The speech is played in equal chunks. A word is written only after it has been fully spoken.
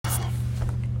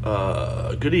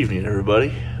Good evening,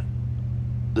 everybody.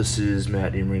 This is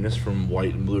Matt DeMarinis from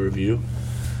White and Blue Review.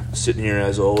 Sitting here,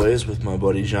 as always, with my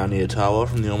buddy Nyatawa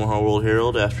from the Omaha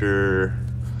World-Herald after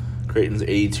Creighton's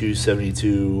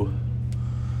 82-72,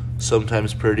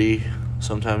 sometimes pretty,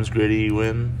 sometimes gritty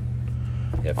win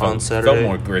on Saturday. Felt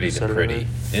more gritty than pretty,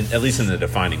 at least in the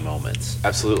defining moments.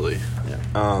 Absolutely. Yeah.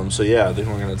 I think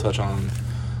we're going to touch on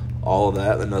all of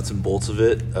that, the nuts and bolts of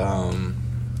it,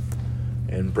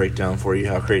 and break down for you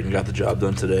how Creighton got the job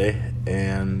done today,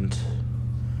 and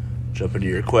jump into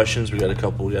your questions. We got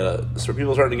people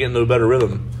starting to get into a better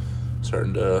rhythm,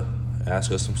 starting to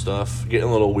ask us some stuff, getting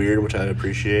a little weird, which I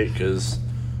appreciate because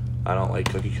I don't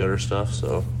like cookie cutter stuff.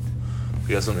 So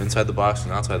we got some inside the box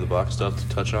and outside the box stuff to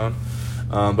touch on.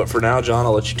 But for now, John,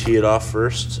 I'll let you tee it off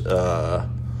first.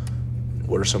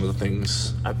 What are some of the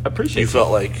things I appreciate you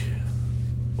felt like?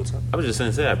 What's up? I was just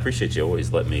going to say, I appreciate you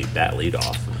always letting me bat lead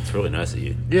off. It's really nice of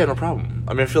you. Yeah, no problem.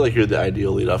 I mean, I feel like you're the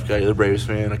ideal leadoff guy. You're the Braves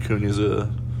fan. Acuna's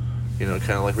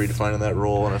kind of like redefining that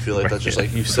role, and I feel like that's just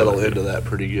like you settle into that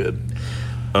pretty good.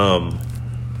 Well,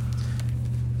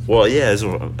 yeah, at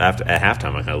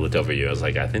halftime, I kind of looked over you. I was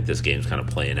like, I think this game's kind of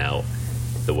playing out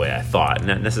the way I thought.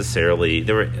 Not necessarily,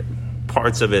 there were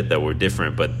parts of it that were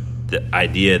different, but the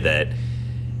idea that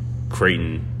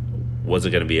Creighton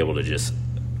wasn't going to be able to just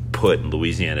put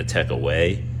Louisiana Tech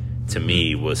away, to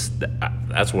me,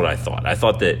 that's what I thought. I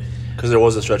thought that because there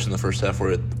was a stretch in the first half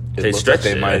where they stretched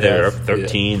like they were up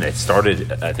 13. Yeah. They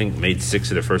started, I think, made 6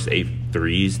 of their first 8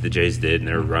 threes. The Jays did, and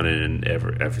they were running, and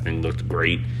everything looked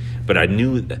great. But I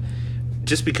knew that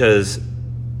just because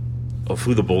of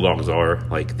who the Bulldogs are,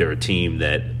 like they're a team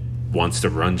that wants to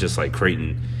run just like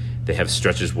Creighton. They have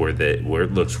stretches where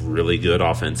it looks really good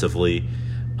offensively.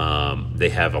 They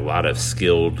have a lot of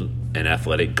skilled and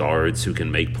athletic guards who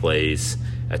can make plays,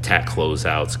 attack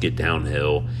closeouts, get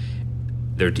downhill.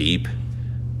 They're deep,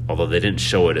 although they didn't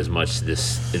show it as much in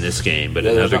this game. But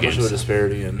in other games, there's not much of a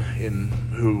disparity in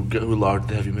who logged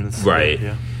the heavy minutes. Right.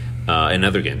 Yeah. In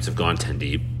other games, have gone 10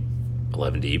 deep,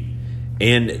 11 deep.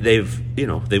 And they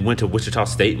went to Wichita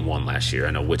State and won last year.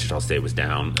 I know Wichita State was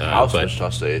down. But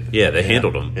Wichita State. Yeah, they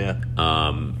handled them. Yeah.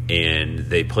 And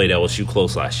they played LSU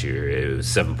close last year. It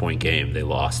was a 7-point game. They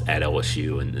lost at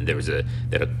LSU. And there was a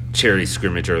charity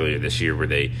scrimmage earlier this year where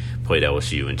they played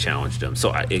LSU and challenged them.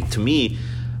 So, to me,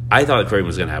 I thought Creighton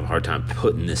was going to have a hard time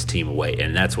putting this team away.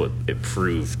 And that's what it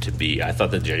proved to be. I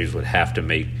thought the Jays would have to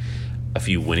make a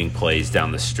few winning plays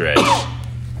down the stretch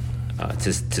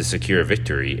to secure a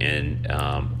victory, and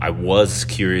I was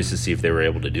curious to see if they were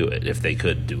able to do it, if they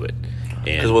could do it.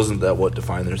 Because wasn't that what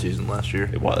defined their season last year?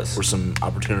 It was. Were some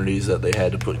opportunities that they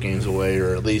had to put games away,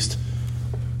 or at least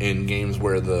in games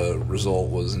where the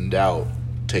result was in doubt,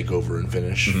 take over and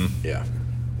finish. Mm-hmm. Yeah.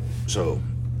 So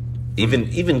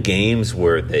even games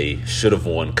where they should have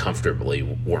won comfortably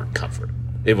weren't comfortable.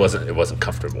 It wasn't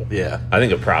comfortable. Yeah, I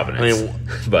think of Providence,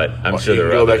 but I'm sure there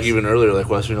were go others. Back even earlier, like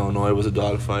Western Illinois was a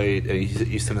dogfight, and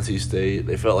East Tennessee State.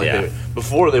 They felt like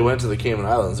before they went to the Cayman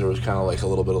Islands, there was kind of like a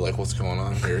little bit of like what's going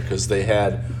on here, because they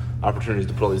had opportunities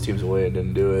to put all these teams away and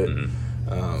didn't do it.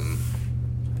 Mm-hmm.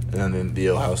 And then the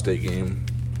Ohio State game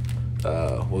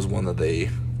was one that they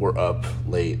were up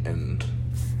late, and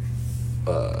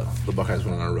the Buckeyes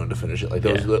went on a run to finish it. Like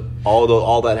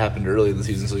all that happened early in the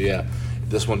season. So yeah.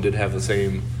 This one did have the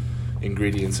same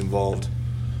ingredients involved,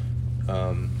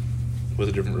 with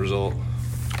a different result.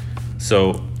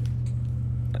 So,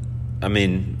 I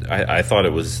mean, I thought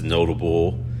it was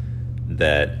notable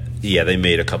that, they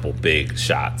made a couple big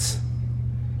shots.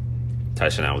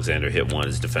 Tyson Alexander hit one.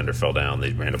 His defender fell down.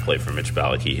 They ran a play for Mitch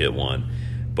Ballack. He hit one.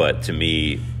 But to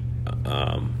me,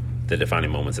 the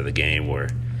defining moments of the game were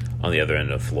on the other end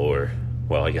of the floor.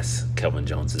 Well, I guess Kelvin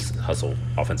Jones's hustle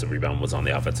offensive rebound was on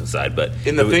the offensive side, but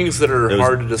things that are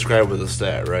hard to describe with a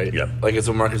stat, right? Yeah, like it's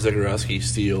a Marcus Zagorowski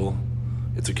steal,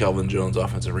 it's a Kelvin Jones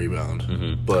offensive rebound,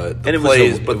 mm-hmm. but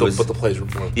the plays were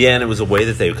more. Yeah, and it was a way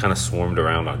that they kind of swarmed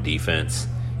around on defense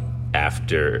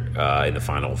after in the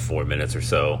final 4 minutes or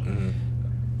so.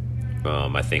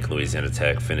 Mm-hmm. I think Louisiana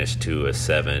Tech finished 2 of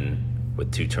 7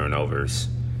 with 2 turnovers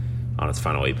on its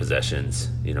final 8 possessions.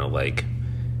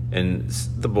 And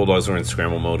the Bulldogs were in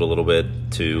scramble mode a little bit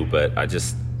too, but I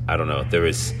don't know.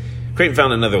 Creighton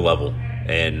found another level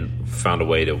and found a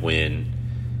way to win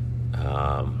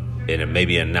in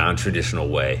maybe a non-traditional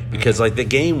way, because the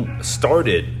game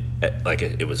started like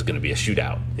it was going to be a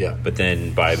shootout. Yeah. But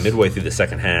then by midway through the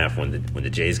second half, when the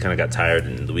Jays kind of got tired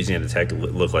and Louisiana Tech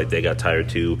looked like they got tired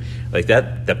too, like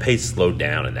that pace slowed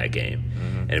down in that game.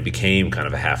 Mm-hmm. And it became kind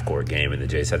of a half-court game, and the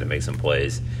Jays had to make some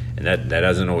plays. And that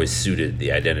hasn't always suited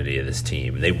the identity of this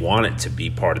team. And they want it to be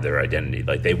part of their identity.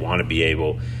 Like, they want to be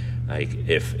able Like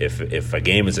if a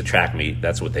game is a track meet,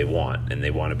 that's what they want, and they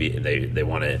want to be they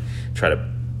want to try to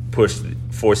force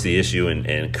the issue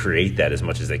and create that as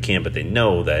much as they can. But they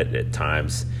know that at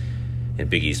times in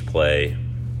Big East play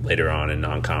later on in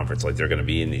non-conference, like they're going to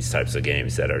be in these types of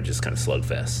games that are just kind of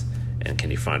slugfests. And can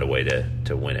you find a way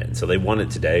to win it? And so they won it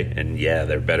today, and yeah,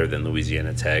 they're better than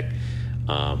Louisiana Tech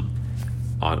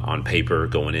on paper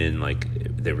going in, like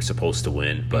they were supposed to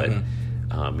win, but.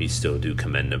 You still do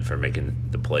commend them for making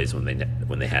the plays when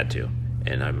they had to,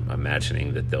 and I'm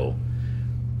imagining that they'll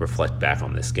reflect back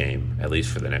on this game at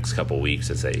least for the next couple of weeks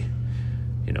as they,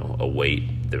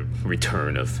 await the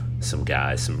return of some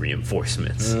guys, some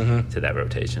reinforcements to that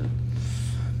rotation.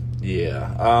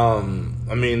 Yeah,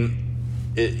 I mean,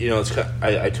 it's kind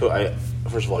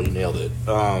first of all, you nailed it.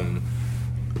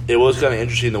 It was kind of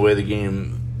interesting the way the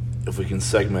game, if we can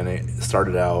segment it,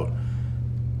 started out.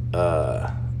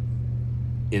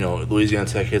 Louisiana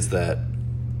Tech hits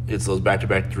those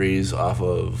back-to-back threes off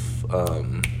of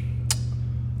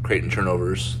Creighton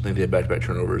turnovers. I think they had back-to-back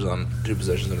turnovers on 2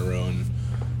 possessions in a row, and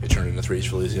they turned into threes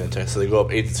for Louisiana Tech. So they go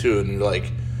up 8-2, and you're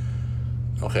like,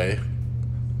 okay,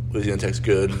 Louisiana Tech's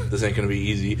good. This ain't going to be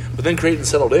easy. But then Creighton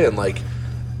settled in. Like,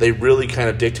 they really kind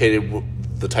of dictated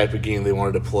the type of game they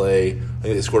wanted to play. I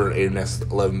think they scored in 8 of the next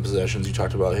 11 possessions. You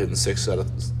talked about hitting 6 out of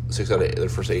 8 their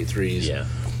first 8 threes. Yeah.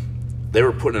 They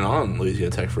were putting it on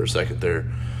Louisiana Tech for a second there,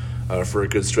 for a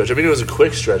good stretch. I mean, it was a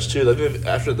quick stretch too. I think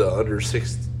after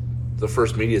the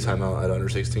first media timeout at under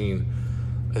 16,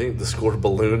 I think the score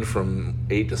ballooned from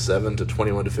 8-7 to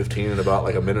 21-15 in about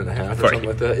like a minute and a half or something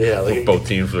like that. Yeah, like both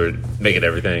teams were making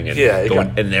everything, and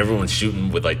and everyone's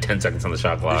shooting with like 10 seconds on the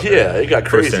shot clock. Yeah, it got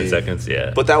crazy. First 10 seconds,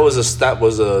 yeah. But that was a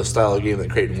style of game that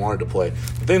Creighton wanted to play.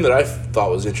 The thing that I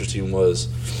thought was interesting was,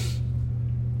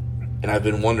 and I've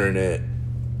been wondering it.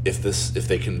 If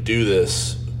they can do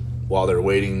this while they're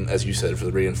waiting, as you said, for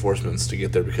the reinforcements to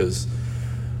get there, because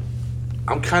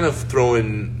I'm kind of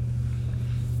throwing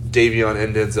Davion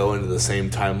and Denzel into the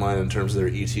same timeline in terms of their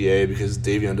ETA, because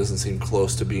Davion doesn't seem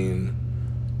close to being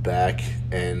back,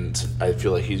 and I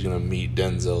feel like he's going to meet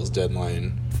Denzel's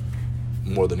deadline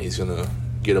more than he's going to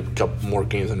get a couple more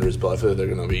games under his belt. I feel like they're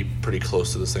going to be pretty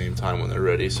close to the same time when they're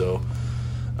ready. So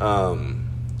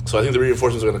I think the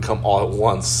reinforcements are going to come all at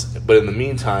once. But in the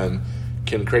meantime,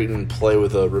 can Creighton play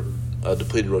with a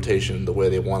depleted rotation the way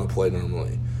they want to play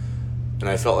normally? And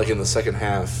I felt like in the second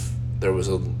half there was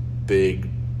a big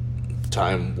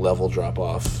time level drop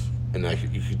off, and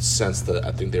you could sense that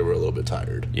I think they were a little bit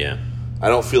tired. Yeah, I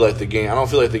don't feel like the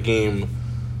game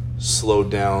slowed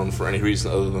down for any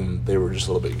reason other than they were just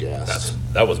a little bit gassed.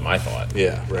 That was my thought.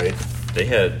 Yeah, right. They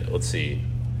had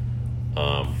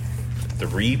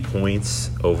 3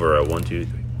 points over a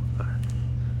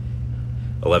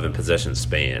 11 possession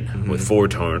span with 4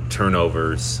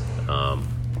 turnovers.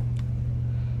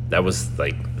 That was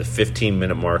like the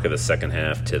 15-minute mark of the second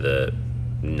half to the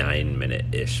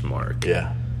 9-minute-ish mark.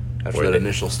 Yeah, after that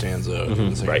initial stanza in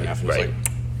the second half, it was like,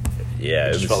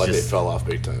 it just felt like they fell off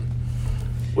big time.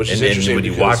 Which is and interesting when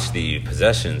you watch the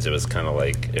possessions, it was kind of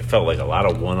like it felt like a lot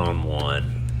of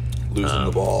one-on-one losing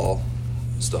the ball.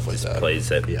 Stuff like that. Plays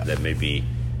that maybe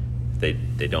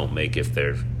they don't make if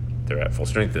they're at full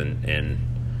strength and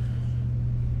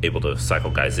able to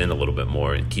cycle guys in a little bit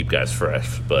more and keep guys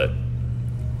fresh. But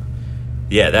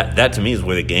yeah, that to me is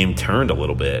where the game turned a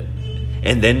little bit.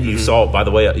 And then you saw, by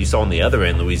the way, on the other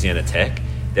end, Louisiana Tech,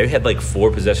 they had like 4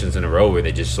 possessions in a row where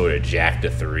they just sort of jacked a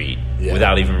 3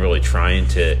 without even really trying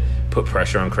to put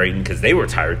pressure on Creighton, because they were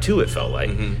tired too, it felt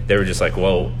like. They were just like,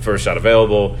 well, first shot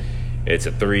available. It's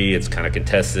a 3. It's kind of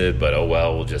contested, but oh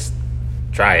well, we'll just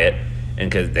try it. And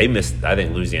because they missed, I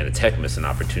think Louisiana Tech missed an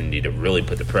opportunity to really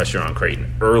put the pressure on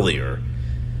Creighton earlier,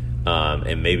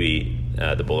 and maybe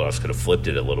the Bulldogs could have flipped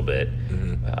it a little bit.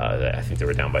 I think they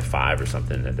were down by 5 or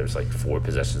something. There's like 4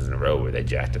 possessions in a row where they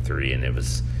jacked a 3, and it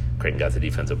was Creighton got the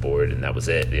defensive board, and that was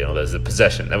it. That was the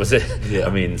possession. That was it. Yeah.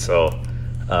 I mean, so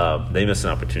they missed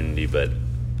an opportunity, but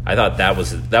I thought that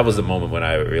was the moment when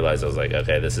I realized I was like,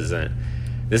 okay, this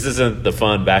isn't the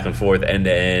fun back and forth end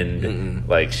to end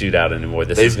like shootout anymore.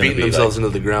 They've beaten themselves into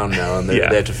the ground now, and they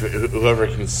have to whoever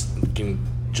can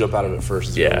jump out of it first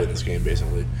is going to win this game,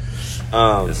 basically.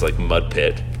 It's like mud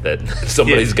pit that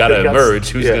somebody's got to emerge.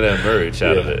 Who's going to emerge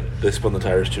out of it? They spun the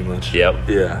tires too much. Yep.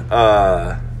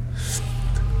 Yeah.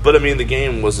 But I mean, the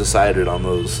game was decided on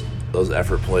those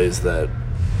effort plays that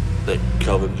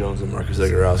Kelvin Jones and Marcus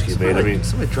Zagorowski made. I mean,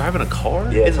 somebody driving a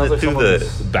car? Yeah, through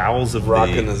the bowels of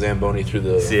rocking the Zamboni through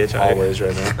the CHI hallways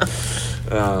right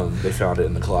now. They found it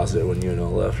in the closet when UNO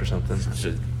left or something.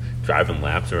 Just driving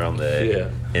laps around the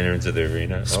innards of the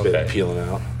arena. Spit peeling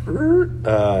out.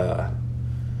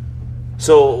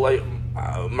 So, like,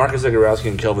 Marcus Zegarowski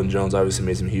and Kelvin Jones obviously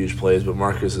made some huge plays, but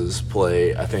Marcus's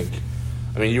play, I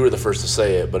mean, you were the first to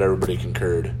say it, but everybody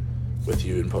concurred with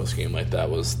you in postgame. Like, that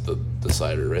was the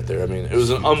decider right there. I mean, it was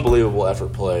an unbelievable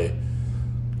effort play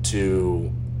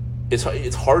to...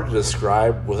 It's hard to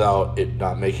describe without it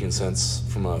not making sense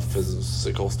from a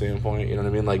physical standpoint, you know what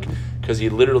I mean? Like, because he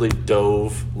literally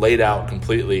dove, laid out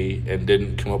completely, and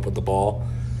didn't come up with the ball,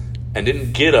 and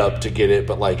didn't get up to get it,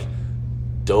 but, like,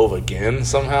 dove again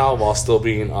somehow while still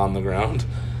being on the ground.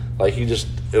 Like, it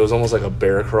was almost like a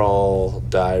bear crawl,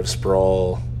 dive,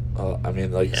 sprawl.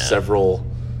 Several,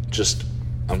 just,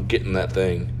 I'm getting that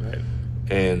thing. Right.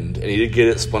 And he did get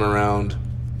it, spun around,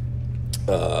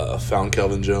 found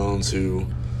Kelvin Jones, who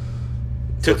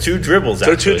took two dribbles,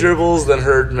 then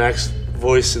heard Mac's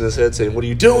voice in his head saying, "What are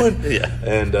you doing?" Yeah.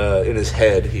 And in his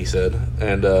head, he said.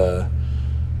 And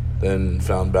then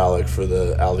found Ballack for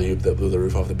the alley-oop that blew the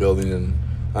roof off the building. And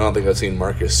I don't think I've seen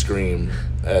Marcus scream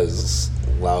as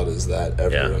loud as that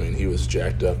ever. Yeah. I mean, he was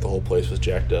jacked up. The whole place was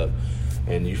jacked up.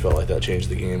 And you felt like that changed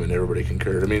the game, and everybody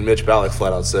concurred. I mean, Mitch Ballack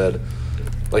flat out said,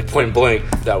 like, point blank,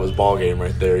 that was ball game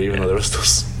right there, even though there was still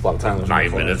a lot of time left.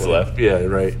 9 minutes left. Yeah,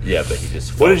 right. Yeah, but he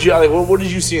just... What did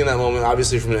you see in that moment,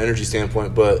 obviously from an energy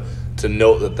standpoint, but to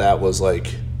note that was,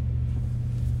 like,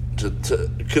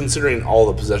 considering all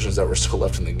the possessions that were still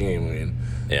left in the game, I mean,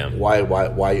 yeah. Why,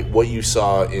 what you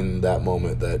saw in that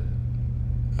moment that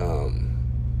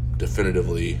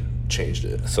definitively changed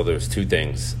it? So there's two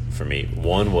things for me.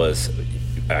 One was,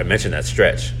 I mentioned that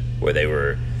stretch where they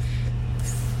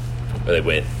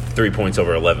went 3 points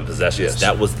over 11 possessions. Yes.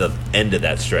 That was the end of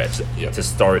that stretch to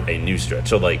start a new stretch.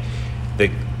 So, like,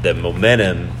 the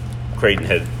momentum Creighton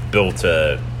had built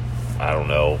a,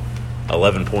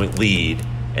 11-point lead,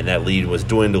 and that lead was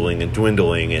dwindling,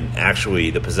 and actually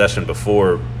the possession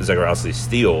before Zegarowski's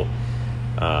steal,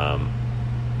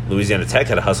 Louisiana Tech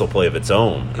had a hustle play of its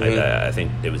own. Mm-hmm. I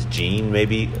think it was Gene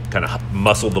maybe kind of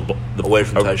muscled the away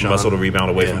from Tyshawn. Muscled a rebound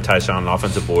away from Tyshawn on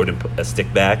offensive board and put a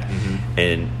stick back,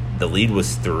 and the lead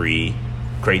was 3.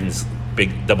 Creighton's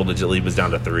big double-digit lead was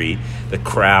down to 3. The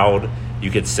crowd,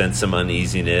 you could sense some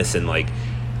uneasiness, and, like,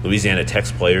 Louisiana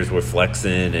Tech's players were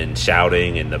flexing and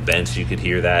shouting, and the bench, you could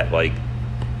hear that, like,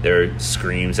 their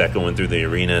screams echoing through the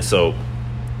arena. So,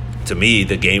 to me,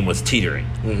 the game was teetering.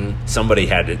 Mm-hmm. Somebody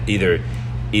had to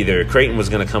either Creighton was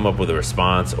going to come up with a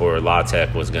response, or La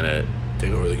Tech was going to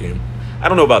take over the game. I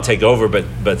don't know about take over,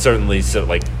 but certainly so,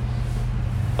 like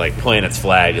plant its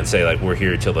flag and say, like, we're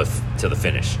here till the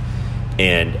finish,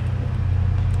 and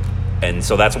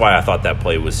so that's why I thought that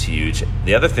play was huge.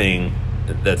 The other thing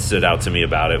that stood out to me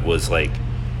about it was, like,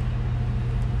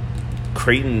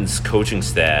 Creighton's coaching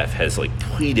staff has, like,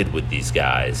 pleaded with these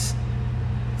guys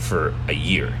for a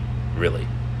year, really,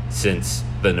 since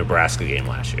the Nebraska game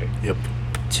last year. Yep.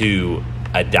 To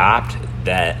adopt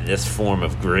this form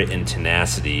of grit and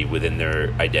tenacity within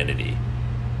their identity.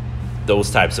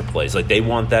 Those types of plays. Like, they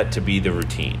want that to be the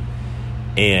routine.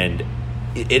 And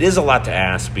it is a lot to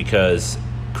ask, because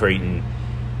Creighton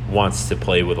wants to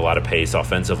play with a lot of pace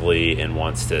offensively and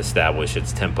wants to establish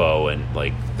its tempo, and,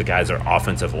 like, the guys are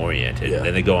offensive oriented. Yeah.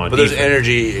 And they go on But defense. There's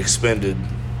energy expended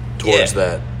towards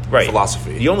that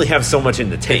philosophy. You only have so much in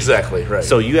the tank. Exactly, right.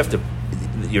 So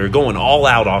you're going all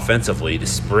out offensively to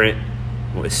sprint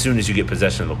as soon as you get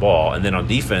possession of the ball, and then on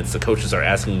defense, the coaches are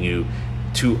asking you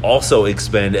to also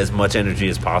expend as much energy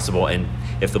as possible, and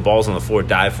if the ball's on the floor,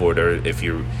 dive for it, or if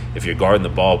you're guarding the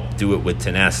ball, do it with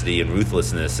tenacity and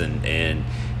ruthlessness, and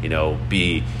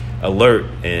be alert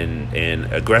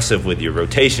and aggressive with your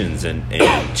rotations and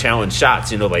challenge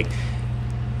shots. Like,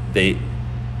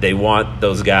 they want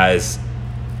those guys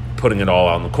putting it all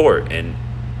on the court, and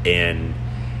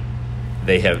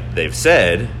they've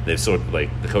sort of,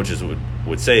 like, the coaches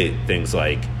would say things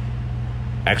like,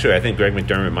 actually, I think Greg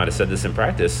McDermott might have said this in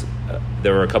practice.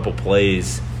 There were a couple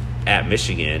plays at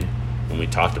Michigan, when we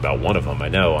talked about one of them, I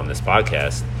know, on this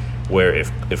podcast, where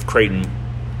if Creighton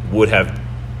would have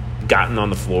gotten on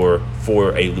the floor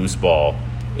for a loose ball,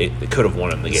 it could have won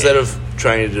them the game. Instead of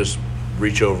trying to just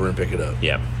reach over and pick it up.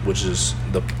 Yeah. Which is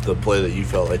the play that you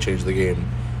felt like changed the game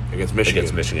against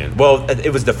Michigan. Well,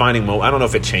 it was defining moment. I don't know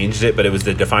if it changed it, but it was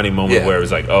the defining moment where it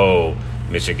was like, oh,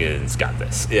 Michigan's got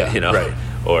this. Yeah, right.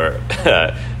 Or,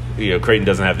 Creighton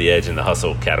doesn't have the edge in the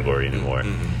hustle category anymore.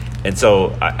 Mm-hmm. And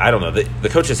so, I don't know. The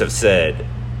coaches have said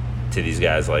to these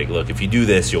guys, like, look, if you do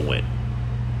this, you'll win.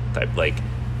 Like,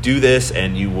 do this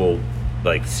and you will,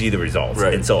 like, see the results.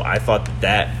 Right. And so I thought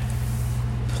that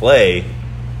play,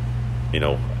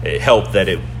 it helped that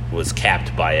it was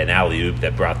capped by an alley-oop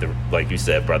that brought the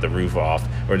roof off,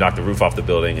 or knocked the roof off the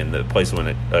building, and the place when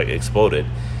it exploded.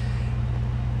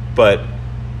 But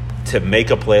to make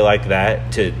a play like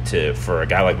that, to for a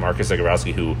guy like Marcus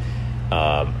Zagorowski, who,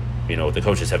 the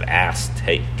coaches have asked,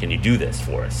 hey, can you do this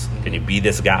for us? Can you be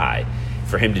this guy?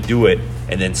 For him to do it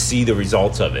and then see the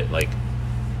results of it. Like,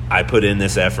 I put in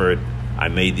this effort. I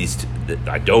made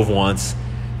I dove once,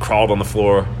 crawled on the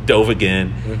floor, dove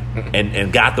again,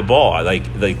 and got the ball.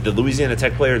 Like the Louisiana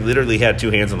Tech player literally had two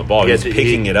hands on the ball. He was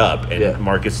picking it up, and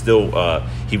Marcus still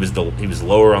he was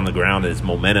lower on the ground, and his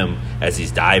momentum as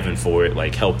he's diving for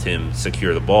it helped him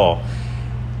secure the ball.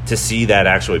 To see that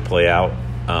actually play out,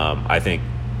 I think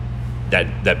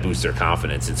that boosts their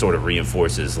confidence and sort of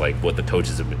reinforces what the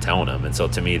coaches have been telling them. And so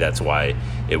to me, that's why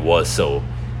it was so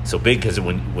big, because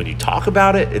when you talk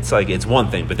about it, it's it's one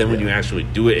thing, but then when you actually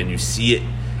do it and you see it,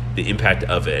 the impact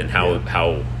of it, and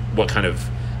how what kind of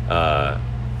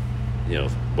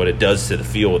what it does to the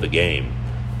feel of the game,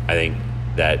 I think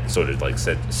that sort of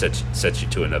sets you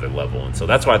to another level. And so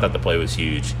that's why I thought the play was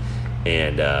huge.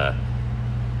 And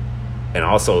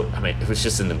also, it was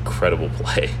just an incredible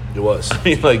play. It was.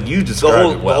 You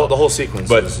described it well. The whole sequence.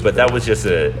 But that was just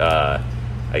it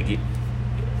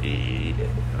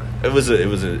was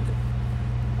a.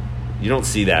 You don't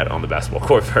see that on the basketball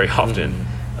court very often.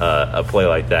 A play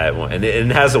like that, and it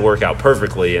has to work out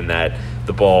perfectly in that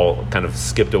the ball kind of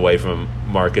skipped away from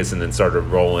Marcus and then started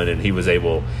rolling, and he was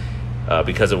able,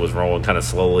 because it was rolling kind of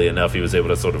slowly enough, he was able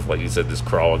to sort of, like you said, just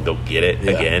crawl and go get it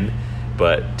again.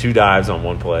 But 2 dives on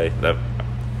 1 play. That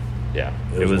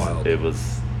was wild.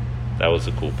 That was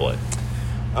a cool play.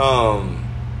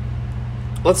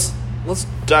 Let's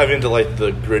dive into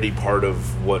the gritty part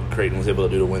of what Creighton was able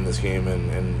to do to win this game,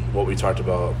 and what we talked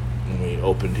about when we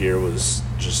opened here was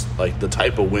just the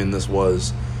type of win this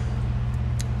was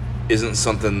isn't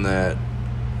something that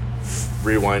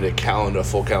rewind a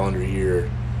full calendar year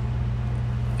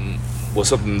was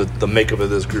something that the makeup of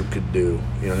this group could do.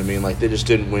 You know what I mean? They just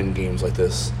didn't win games like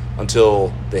this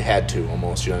until they had to,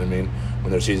 almost. You know what I mean?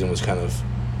 When their season was kind of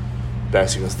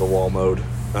backs against the wall mode.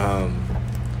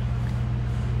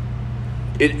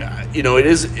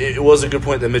 It was a good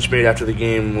point that Mitch made after the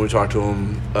game when we talked to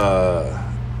him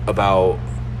about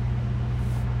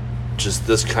just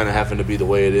this kind of happened to be the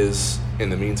way it is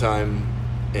in the meantime,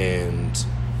 and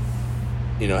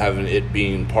having it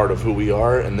being part of who we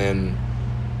are, and then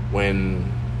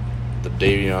when the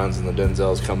Davions and the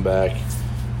Denzels come back,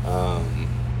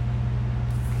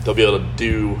 they'll be able to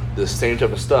do the same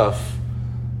type of stuff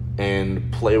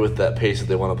and play with that pace that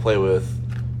they want to play with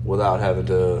without having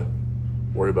to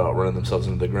worry about running themselves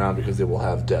into the ground, because they will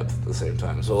have depth at the same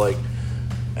time. So,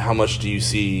 how much do you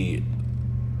see?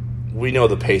 We know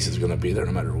the pace is going to be there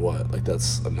no matter what.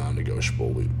 That's a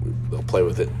non-negotiable. They'll play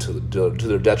with it to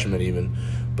their detriment even.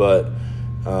 But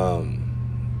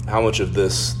how much of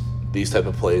these type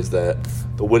of plays, that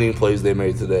the winning plays they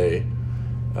made today,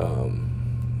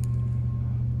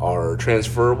 are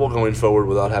transferable going forward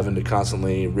without having to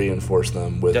constantly reinforce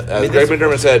them with, as Greg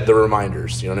McDermott said, the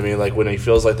reminders. You know what I mean? When he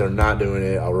feels like they're not doing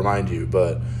it, I'll remind you.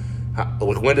 But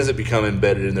when does it become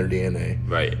embedded in their DNA?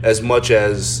 Right. As much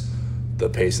as the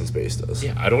pace and space does.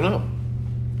 Yeah, I don't know.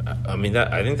 I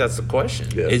think that's the question.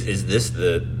 Yeah. Is this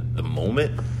the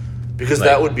moment? Because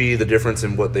that would be the difference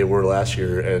in what they were last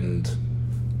year and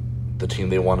the team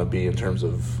they want to be in terms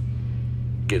of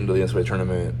getting to the NCAA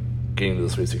tournament, getting to the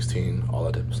Sweet 16, all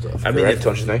that type of stuff.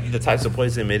 Don't you think? The types of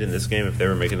plays they made in this game, if they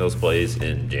were making those plays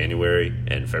in January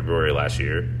and February last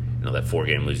year, that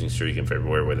 4-game losing streak in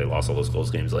February where they lost all those close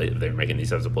games late, if they were making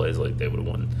these types of plays, they would have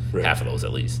won half of those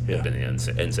at least. Yeah. Been the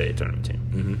NCAA tournament team.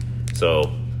 Mm-hmm.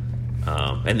 So,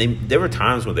 and there were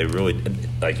times when they really,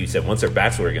 like you said, once their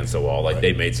backs were against the wall,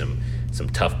 they made some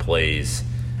tough plays.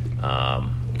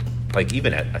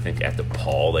 Even I think at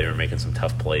DePaul, they were making some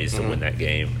tough plays to win that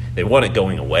game. They won it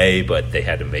going away, but they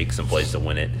had to make some plays to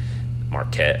win it.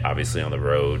 Marquette, obviously, on the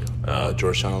road.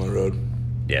 Georgetown on the road.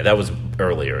 Yeah, that was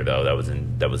earlier though. That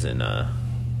was in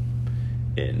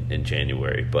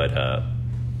January. But I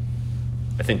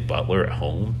think Butler at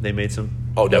home they made some.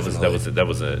 Oh, definitely. That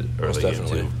was an early game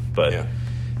too. But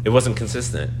it wasn't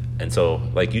consistent. And so,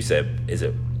 like you said,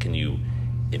 can you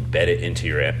embed it into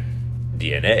your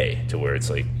DNA to where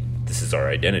it's this is our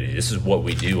identity. This is what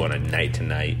we do on a night to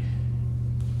night,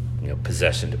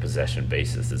 possession to possession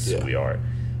basis. This is who we are.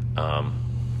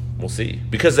 We'll see,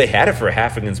 because they had it for a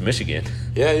half against Michigan.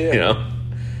 Yeah.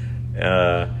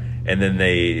 And then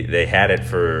they had it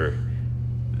for.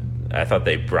 I thought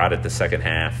they brought it the second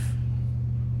half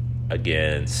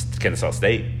against Kennesaw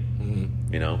State.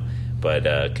 Mm-hmm.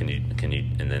 But can you?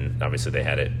 And then obviously they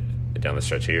had it down the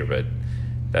stretch here, but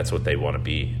that's what they want to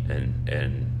be,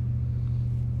 and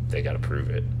they got to prove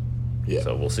it. Yeah.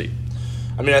 So we'll see.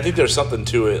 I think there's something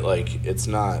to it. It's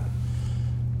not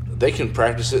they can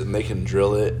practice it and they can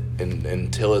drill it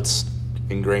until it's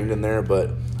ingrained in there. But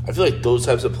I feel like those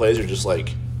types of plays are just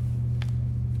like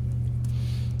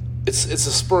it's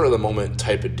a spur of the moment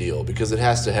type of deal because it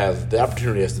has to have the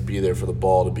opportunity has to be there for the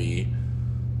ball to be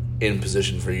in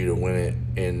position for you to win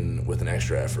it with an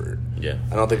extra effort. Yeah,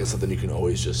 I don't think it's something you can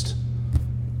always just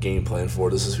game plan for.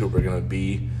 This is who we're going to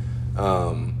be.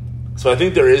 So I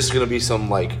think there is going to be some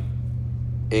like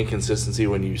inconsistency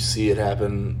when you see it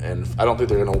happen, and I don't think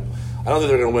they're going to win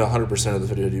 100% of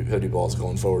the 50 balls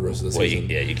going forward the rest of the season.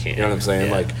 You can't. You know what I'm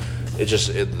saying? Yeah. Like it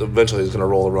eventually is going to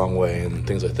roll the wrong way and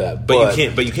things like that. But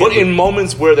you can't. But in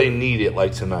moments where they need it,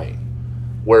 like tonight,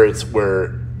 where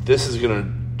this is going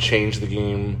to change the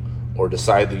game or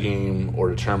decide the game or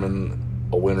determine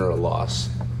a win or a loss,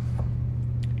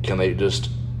 can they just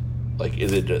like?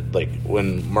 Is it like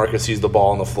when Marcus sees the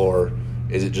ball on the floor?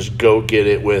 Is it just go get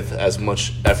it with as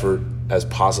much effort as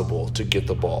possible to get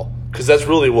the ball? Because that's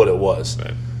really what it was.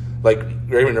 Right. Like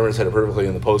Greg McNerman said it perfectly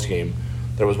in the post game.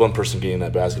 There was one person getting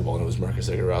that basketball, and it was Marcus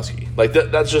Zagorowski. Like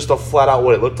that's just a flat out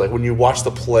what it looked like when you watch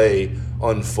the play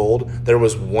unfold. There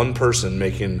was one person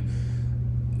making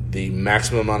the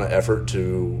maximum amount of effort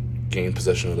to gain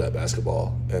possession of that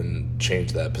basketball and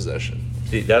change that possession.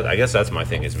 See, I guess that's my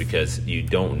thing is because you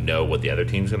don't know what the other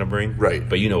team's going to bring, right?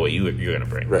 But you know what you're going to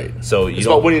bring, right? So it's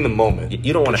about winning the moment.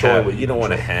 You don't want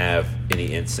to have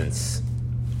any instance.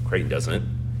 Creighton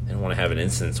doesn't. They don't want to have an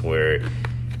instance where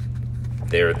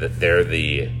they're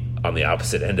on the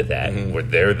opposite end of that, where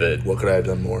they're the what could I have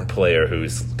done more player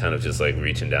who's kind of just like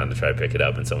reaching down to try to pick it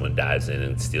up, and someone dives in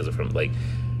and steals it from like.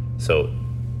 So,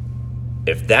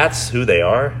 if that's who they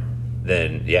are,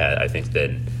 then yeah, I think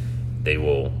then they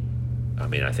will. I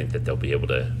mean, I think that they'll be able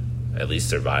to at least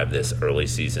survive this early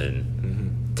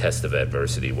season test of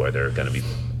adversity where they're going to be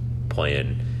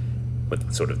playing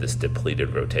with sort of this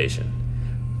depleted rotation.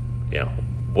 You know,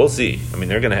 we'll see. I mean,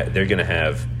 they're gonna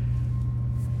have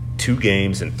 2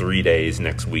 games in 3 days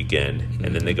next weekend,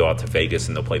 and then they go out to Vegas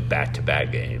and they'll play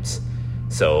back-to-back games.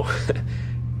 So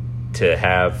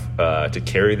to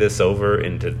carry this over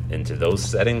into those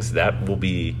settings, that will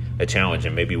be a challenge,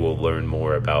 and maybe we'll learn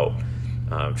more about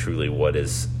truly what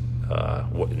is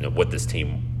what this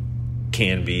team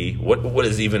can be, what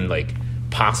is even like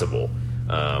possible,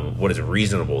 what is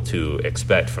reasonable to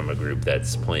expect from a group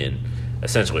that's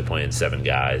essentially playing 7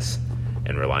 guys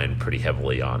and relying pretty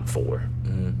heavily on 4.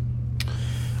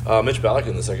 Mitch Ballack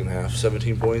in the second half,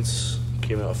 17 points,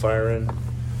 came out firing,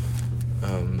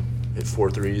 hit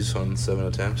 4 threes on 7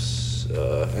 attempts,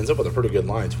 ends up with a pretty good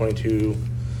line, 22,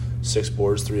 6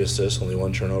 boards, 3 assists, only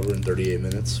 1 turnover in 38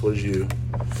 minutes. What did you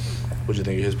think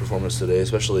of his performance today,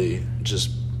 especially just,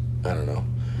 I don't know,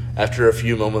 after a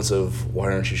few moments of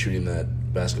why aren't you shooting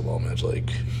that basketball match,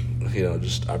 like, you know,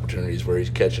 just opportunities where he's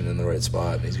catching in the right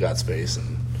spot and he's got space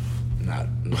and not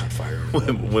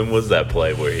firing. When was that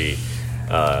play where he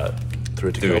threw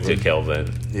it to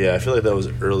Kelvin? Yeah, I feel like that was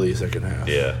early second half.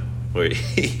 Yeah, where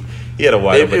he had a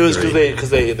wide open. It was because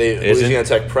they Louisiana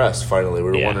Tech pressed finally. We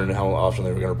were wondering how often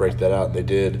they were going to break that out, and they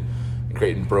did. And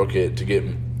Creighton broke it to get.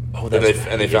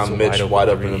 They found Mitch wide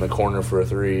open in the corner for a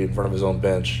 3 in front of his own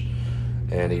bench,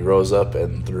 and he rose up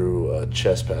and threw a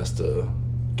chest pass to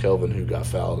Kelvin, who got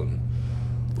fouled, and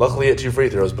luckily hit 2 free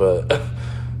throws, but.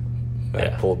 I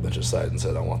pulled Mitch aside and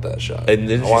said, "I want that shot. And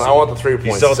then I want the 3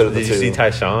 points instead of the 2." Did you see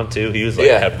Tyshawn too? He was like,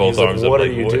 had both arms like, up. What are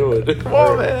you doing? Come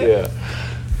on, man. Yeah.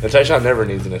 And Tyshawn never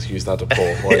needs an excuse not to pull.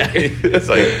 Like, it's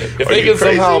like, if they can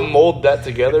somehow mold that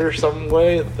together some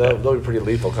way, that'll be a pretty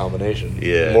lethal combination.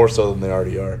 Yeah. More so than they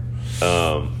already are.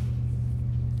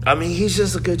 I mean, he's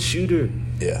just a good shooter.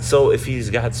 Yeah. So if he's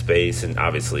got space, and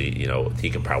obviously, you know, he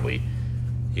can probably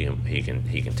he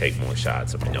can take more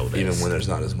shots. We know this. Even when there's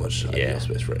not as much ideal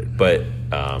space, right? But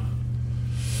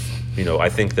you know, I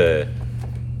think they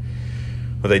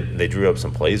drew up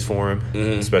some plays for him,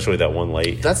 especially that one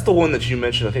late. That's the one that you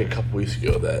mentioned, I think, a couple weeks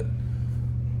ago. That,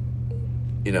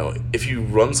 you know, if you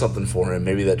run something for him,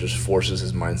 maybe that just forces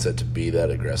his mindset to be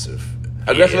that aggressive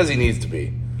as he needs to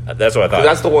be. That's what I thought.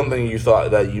 That's the one thing you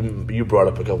thought that you brought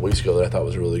up a couple weeks ago that I thought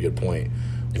was a really good point.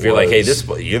 If you're like, hey,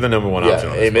 you're the number one option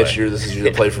on this hey, Mitch, play. this is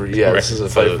your play for you. Yeah, this is a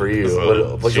play for you.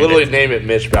 Like, shoot literally it. name it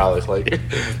Mitch Ballack. Like,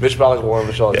 Mitch Ballack 1,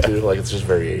 Mitch Ballack 2. Like, it's just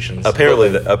variations.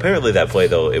 Apparently that play,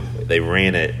 though, they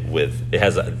ran it with – it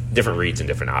has different reads and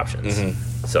different options.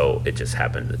 So it just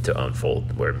happened to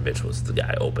unfold where Mitch was the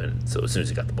guy open. So as soon as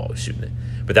he got the ball, he was shooting it.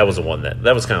 But that was the one that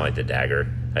was kind of like the dagger,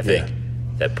 I think,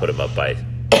 that put him up by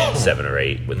 7 or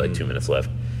 8 with like 2 minutes left.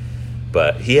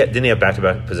 But didn't he have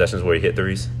back-to-back possessions where he hit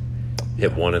threes?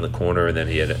 Hit one in the corner, and then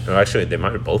he had. Actually, they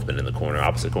might have both been in the corner,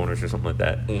 opposite corners, or something like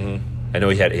that. I know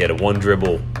he had a one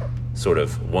dribble sort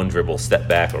of one dribble step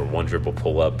back or one dribble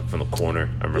pull up from the corner.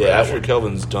 I remember that after one.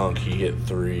 Kelvin's dunk, he hit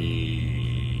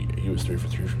 3. He was 3 for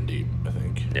 3 from deep, I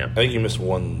think. Yeah. I think he missed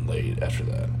one late after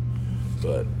that.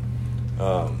 But,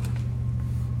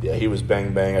 he was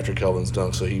bang bang after Kelvin's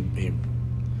dunk. So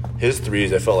his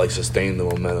threes, I felt like sustained the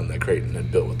momentum that Creighton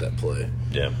had built with that play.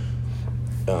 Yeah.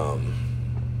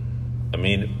 I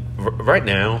mean, right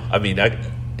now,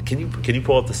 can you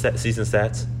pull up the season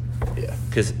stats? Yeah.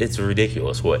 Because it's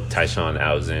ridiculous what Tyshawn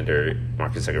Alexander,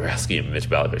 Marcus Zagorowski, and Mitch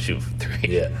Ballard are shooting for 3.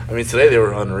 Yeah. I mean, today they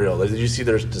were unreal. Did you see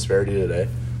their disparity today?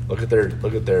 Look at their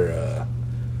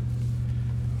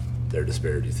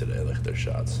disparity today. Look at their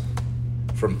shots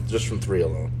from 3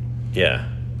 alone. Yeah.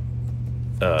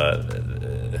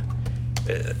 You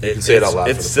can say it out loud.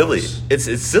 It's silly. It's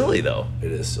silly though.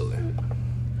 It is silly.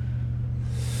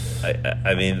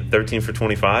 I mean, 13 for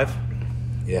 25.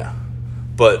 Yeah,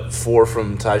 but 4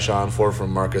 from Tyshawn, 4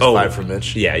 from Marcus, 5 from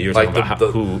Mitch. Yeah, you're talking about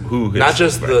who not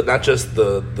just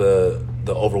the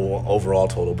overall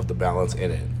total, but the balance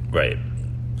in it. Right.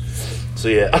 So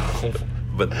yeah,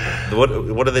 but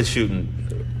what are they shooting?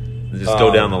 Just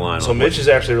go down the line. So Mitch is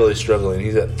actually really struggling.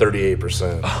 He's at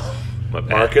 38%.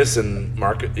 Marcus,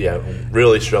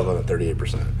 really struggling at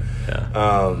 38%.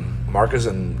 Yeah. Marcus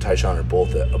and Tyshawn are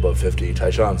both at above 50.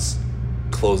 Tyshawn's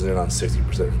closing in on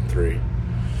 60% from 3.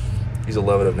 He's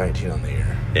 11 of 19 on the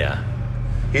year. Yeah.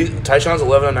 Tyshawn's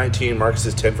 11 of 19. Marcus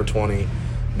is 10 for 20.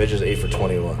 Mitch is 8 for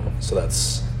 21. So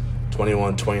that's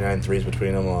 29 threes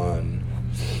between them on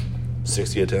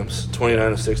 60 attempts.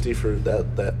 29 of 60 for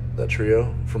that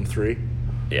trio from 3.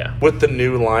 Yeah. With the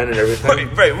new line and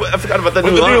everything. Right. I forgot about the new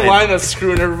line. With the new line that's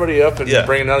screwing everybody up and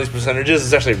bringing down these percentages,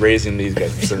 it's actually raising these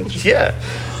guys' percentages. Yeah.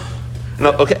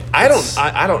 No, okay. I don't.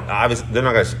 Obviously, they're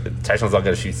not going to. Tyshawn's not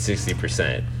going to shoot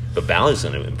 60%, but Ballard's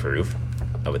going to improve.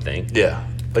 I would think. Yeah,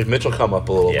 like Mitch will come up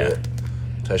a little bit.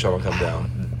 Tyshawn will come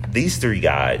down. These 3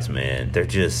 guys, man, they're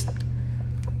just.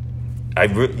 They're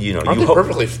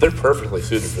perfectly suited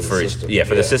for the system. Yeah,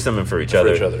 for the system and for each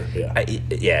other. For each other.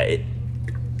 Yeah.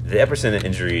 The Epperson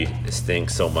injury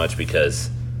stinks so much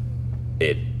because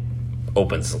it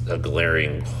opens a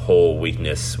glaring hole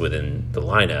weakness within the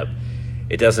lineup.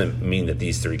 It doesn't mean that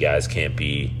these 3 guys can't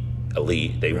be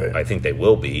elite. I think they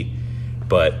will be,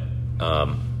 but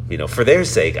for their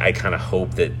sake, I kind of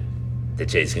hope that the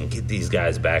Jays can get these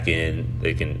guys back in.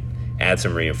 They can add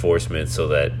some reinforcements so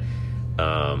that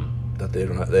that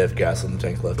they have gas in the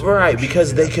tank left. Right,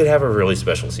 because they could have a really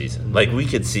special season. Like we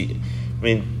could see. I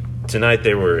mean, tonight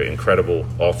they were incredible.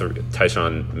 All 3,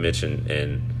 Tyshawn, Mitch,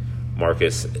 and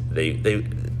Marcus. They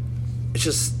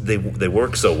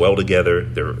work so well together.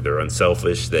 They're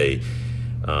unselfish. They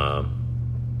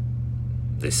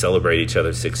celebrate each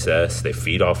other's success. They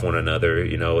feed off one another.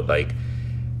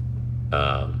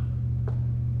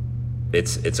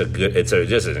 It's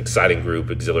just an exciting group,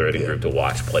 exhilarating group to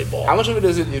watch play ball. How much of it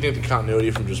is it? You think the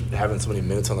continuity from just having so many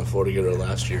minutes on the floor together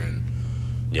last year? And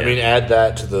yeah. I mean, add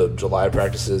that to the July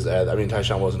practices.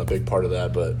 Tyshawn wasn't a big part of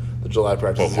that, but the July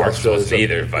practices. Well, Marcus wasn't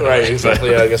either. Right,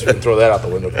 exactly. I guess we can throw that out the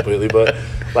window completely. But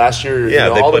last year,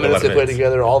 all the minutes they played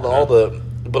together, all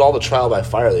the trial by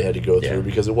fire they had to go through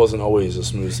because it wasn't always a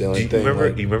smooth sailing thing.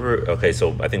 Do you remember? Okay,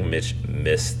 so I think Mitch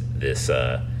missed this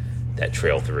that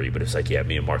trail 3, but it's like,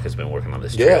 me and Mark has been working on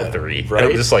this trail 3. Right.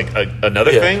 And I'm just like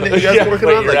another thing that you guys are working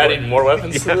on. You're adding more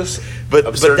weapons to this. But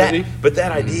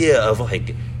that idea of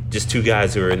like just 2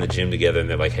 guys who are in the gym together and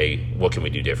they're like, hey, what can we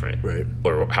do different? Right.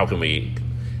 Or how can we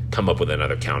come up with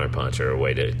another counterpunch or a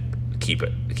way to keep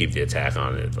the attack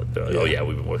on it? Like,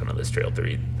 we've been working on this trail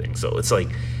 3 thing. So it's like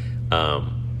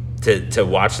to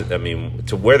watch it. I mean,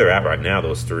 to where they're at right now,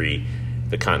 those 3,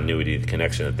 the continuity, the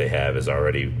connection that they have is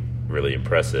already really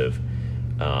impressive.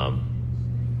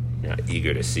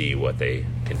 Eager to see what they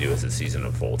can do as the season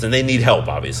unfolds, and they need help.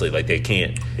 Obviously, like they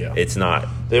can't. Yeah. It's not.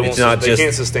 They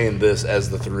can't sustain this as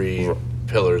the 3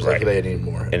 pillars. Right. Like they need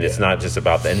more. And it's not just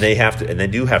about that. And they have to. And they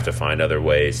do have to find other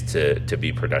ways to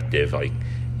be productive. Like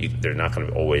they're not going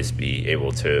to always be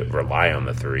able to rely on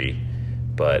the 3,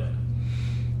 but.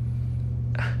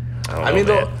 I mean,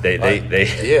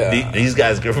 these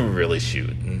guys can really shoot.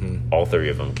 Mm-hmm. All 3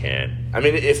 of them can. I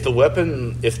mean, if the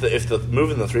weapon, if the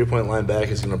moving the 3-point line back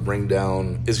is going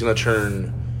to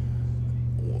turn.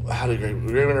 How did Greg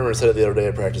remember said it the other day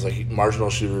at practice? Like marginal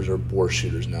shooters are worse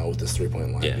shooters now with this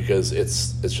 3-point line because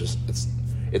it's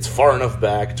far enough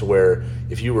back to where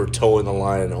if you were towing the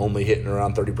line and only hitting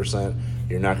around 30%,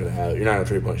 you're not a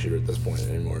 3-point shooter at this point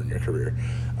anymore in your career.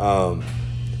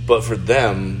 But for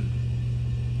them.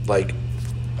 Like,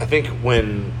 I think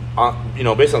when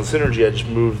based on synergy, I just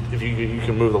moved. If you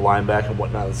can move the line back and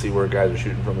whatnot and see where guys are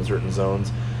shooting from in certain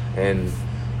zones, and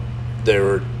they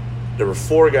were there were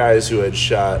 4 guys who had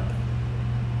shot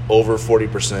over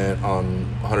 40% on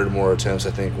 100 or more attempts,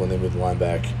 I think, when they moved the line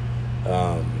back.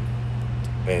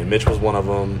 And Mitch was one of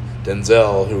them.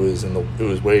 Denzel, who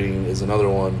was waiting, is another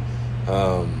one.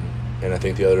 And I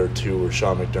think the other 2 were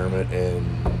Sean McDermott and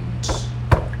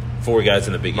 4 guys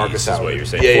in the Big Marcus East Howard. is what you're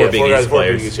saying. Yeah, 4 Big East players. 4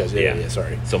 Big East guys. Yeah,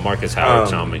 sorry. So Marcus Howard,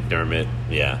 Sean McDermott,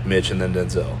 Mitch, and then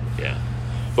Denzel. Yeah.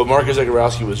 But Marcus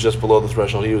Zagorowski was just below the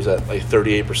threshold. He was at like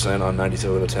 38% on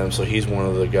 97 attempts, so he's one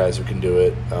of the guys who can do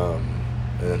it.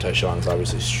 And then Tyshawn is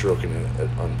obviously stroking it at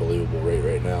an unbelievable rate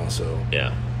right now. So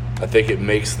yeah, I think it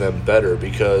makes them better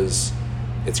because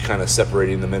it's kind of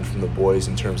separating the men from the boys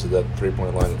in terms of that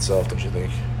 3-point line itself, don't you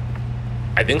think?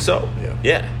 I think so.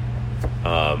 Yeah.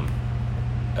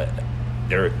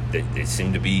 They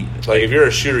seem to be like if you're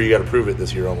a shooter, you got to prove it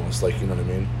this year almost. Like, you know what I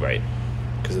mean? Right.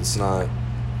 Because it's not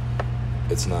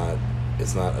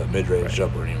a mid-range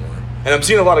jumper anymore. And I've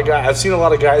seen a lot of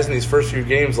guys in these first few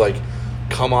games like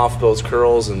come off those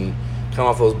curls and come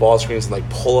off those ball screens and like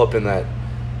pull up in that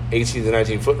 18 to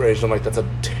 19 foot range. And I'm like, that's a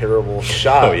terrible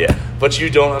shot. Oh yeah. But you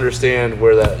don't understand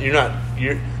where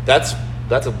that's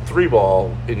a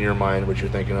 3-ball in your mind. What you're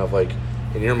thinking of, like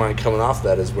in your mind, coming off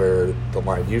that is where the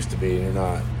line used to be, and you're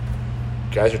not.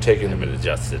 Guys are taking. Have been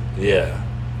adjusted. Yeah.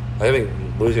 I think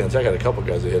Louisiana Tech had a couple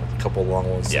guys that hit a couple long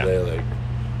ones today. Like,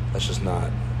 that's just not.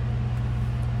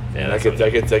 Yeah,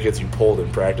 that gets you pulled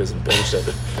in practice and benched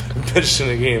in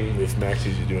a game if Max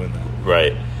sees you doing that.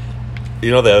 Right.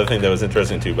 You know, the other thing that was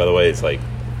interesting too, by the way, is like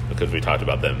because we talked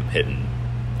about them hitting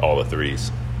all the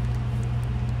threes,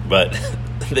 but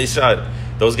they shot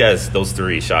those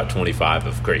 3 shot 25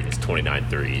 of Creighton's 29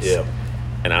 threes. Yeah.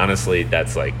 And honestly,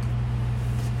 that's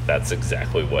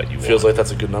exactly what you want. Feels like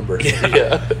that's a good number.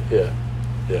 Yeah.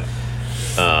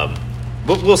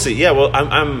 But we'll see. Yeah, well,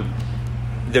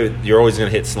 you're always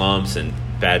going to hit slumps and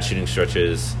bad shooting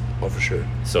stretches. Oh, for sure.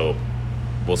 So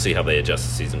we'll see how they adjust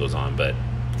as the season goes on. But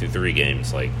through 3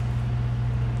 games, like,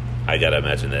 I got to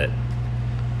imagine that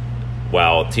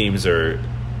while teams are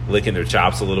licking their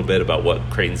chops a little bit about what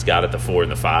Creighton's got at the 4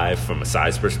 and the 5 from a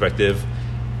size perspective,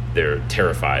 they're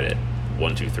terrified at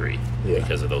 1, 2, 3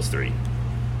 because of those 3.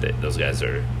 Those guys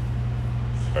are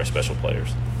special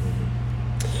players.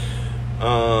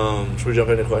 Should we jump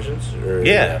into questions?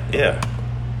 Yeah.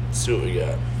 Let's see what we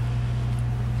got.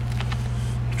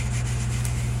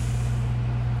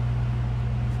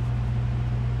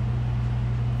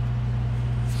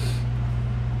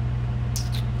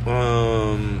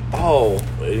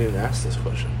 I didn't ask this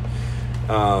question.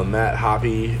 Matt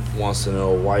Hoppy wants to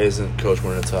know, why isn't Coach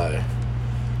wearing a tie?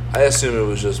 I assume it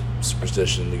was just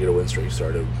superstition to get a win streak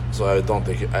started. So I don't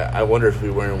think I wonder if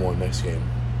we're wearing one next game.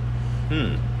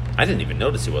 I didn't even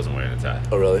notice he wasn't wearing a tie.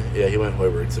 Oh, really? Yeah, he went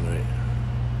Hoiberg tonight.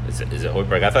 Is it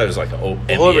Hoiberg? I thought it was like NBA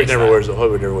Hoiberg style.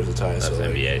 Hoiberg never wears a tie. That's so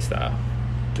NBA style.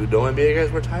 Do no NBA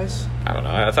guys wear ties? I don't know.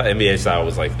 I thought NBA style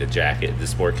was like the jacket, the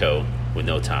sport coat with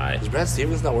no tie. Does Brad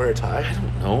Stevens not wear a tie? I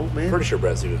don't know, man. Pretty sure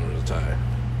Brad Stevens wears a tie.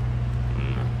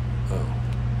 Oh.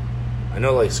 I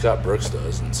know, like, Scott Brooks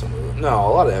does and some of them. No,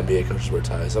 a lot of NBA coaches wear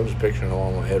ties. I'm just picturing it all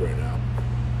in my head right now.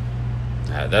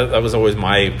 That was always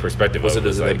my perspective. Was it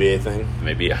an like, NBA thing?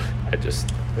 Maybe I just...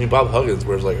 I mean, Bob Huggins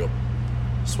wears, like, a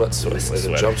sweatsuit, like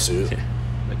a jumpsuit.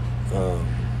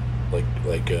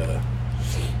 Yeah.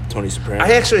 Tony Soprano.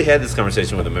 I actually had this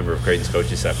conversation with a member of Creighton's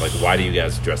coaching staff. Like, why do you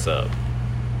guys dress up?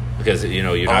 Because you're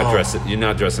not dressing. You're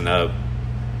not dressing up.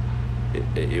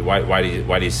 Why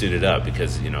do you suit it up?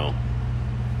 Because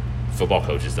football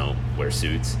coaches don't wear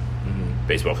suits. Mm-hmm.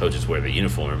 Baseball coaches wear the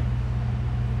uniform.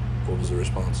 What was the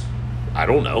response? I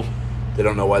don't know. They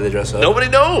don't know why they dress up. Nobody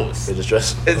knows. They just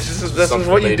dress. It's just that's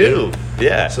what you do.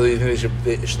 Yeah. So you think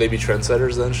should they be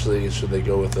trendsetters then? Should they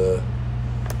go with a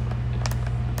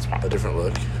different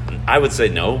look? I would say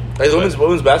no. Like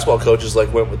women's basketball coaches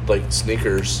went with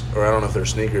sneakers, or I don't know if they're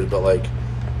sneakers, but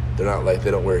they're not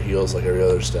they don't wear heels like every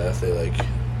other staff.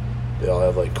 They all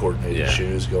have coordinated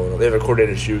shoes going on. They have a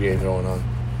coordinated shoe game going on.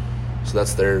 So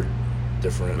that's their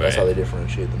different. Right. That's how they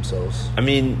differentiate themselves. I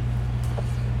mean,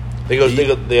 they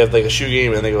have a shoe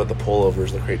game and they go with the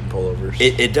pullovers, the Creighton pullovers.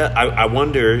 It does. I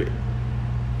wonder.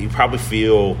 You probably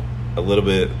feel a little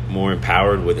bit more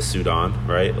empowered with a suit on,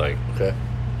 right? Okay.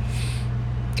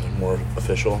 More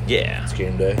official. Yeah. It's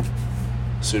game day.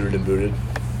 Suited and booted.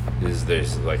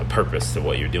 There's a purpose to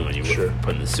what you're doing. You're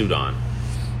putting the suit on.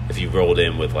 If you rolled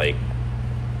in with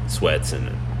sweats and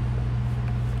a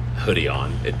hoodie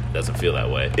on, it doesn't feel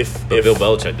that way. But Bill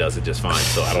Belichick does it just fine,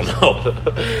 so I don't know.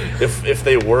 if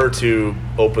they were to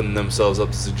open themselves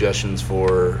up to suggestions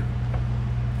for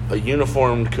a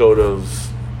uniformed code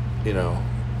of,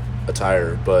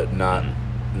 attire, but not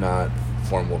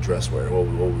formal dress wear? What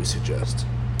would we suggest?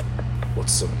 What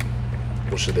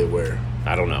should they wear?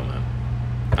 I don't know, man.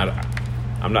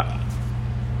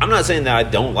 I'm not saying that I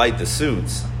don't like the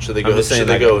suits. Should they go? I'm just saying,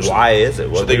 why is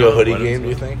it? Should they go hoodie game? Do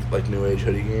you think, like new age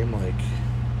hoodie game, like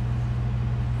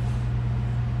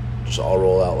just all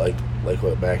roll out like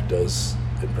what Mac does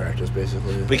in practice,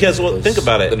 basically? Because think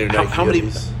about it. The new Nike how many?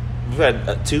 hoodies. We've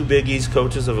had two Big East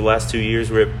coaches over the last 2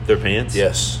 years rip their pants.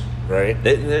 Yes, right.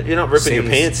 You're not ripping your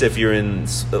pants if you're in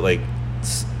like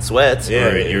sweats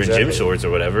or you're in gym shorts or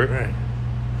whatever. Right.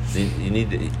 You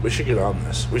need to. We should get on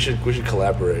this. We should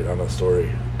collaborate on a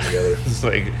story together. It's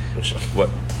like, what?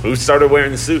 Who started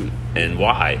wearing the suit and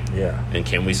why? Yeah. And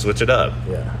can we switch it up?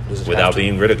 Yeah. Without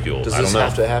being ridiculed? Does I don't this know.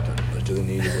 have to happen? Like, do they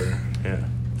need to wear? Yeah.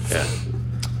 Yeah.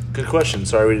 Good question.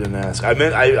 Sorry we didn't ask.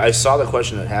 I saw the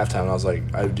question at halftime and I was like,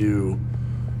 I do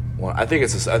want. I think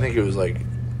it was like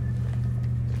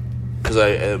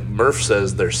because Murph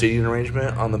says their seating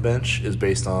arrangement on the bench is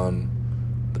based on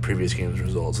the previous game's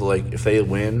results. So like if they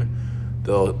win,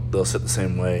 they'll sit the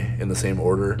same way in the same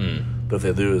order. But if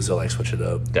they lose, they'll like switch it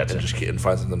up Gotcha. and just and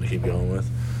find something to keep going with.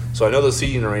 So I know the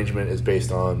seating arrangement is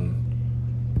based on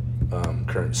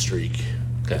current streak,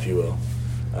 if you will.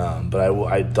 But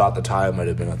I thought the tie might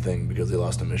have been a thing because they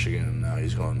lost to Michigan, and now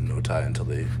he's going no tie until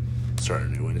they start a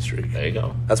new winning streak. There you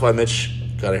go. That's why Mitch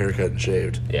got a haircut and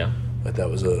shaved. Yeah. Like that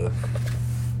was a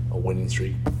winning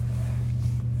streak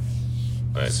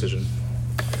decision.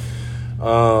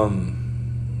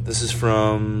 This is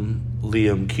from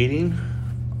Liam Keating.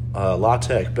 La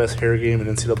Tech, best hair game in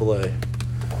NCAA.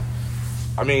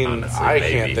 I mean, Honestly, I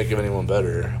can't think of anyone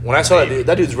better. When I saw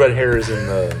that dude's red hair is in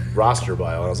the roster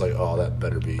bio, I was like, oh, that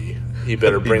better be. He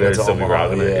better bring that to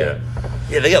Omaha.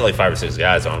 Yeah, they got like 5 or 6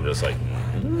 guys, so I'm just like,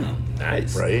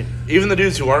 nice. Right? Even the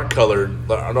dudes who aren't colored,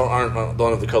 don't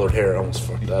have the colored hair, I almost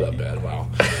fucked that up bad. Wow.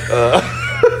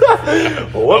 I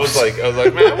was like,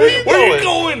 man, where you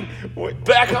going?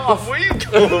 Back off. Where you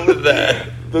going with that?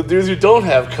 The dudes who don't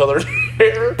have colored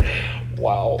hair.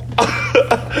 Wow.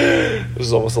 This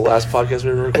is almost the last podcast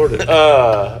we ever recorded.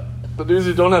 The dudes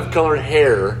who don't have colored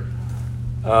hair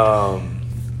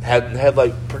had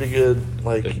like pretty good,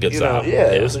 like, good style.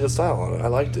 It was a good style on it. I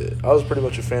liked it. I was pretty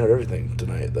much a fan of everything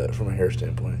tonight that from a hair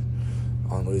standpoint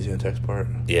on Louisiana Tech's part.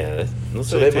 Yeah,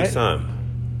 So it they takes time.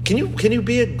 Can you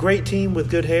be a great team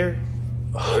with good hair?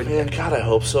 Oh, man, God, I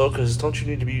hope so. Because don't you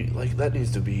need to be like that?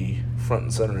 Needs to be front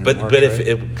and center. But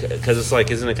because it's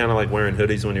like, isn't it kind of like wearing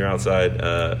hoodies when you're outside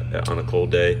on a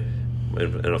cold day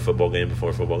in a football game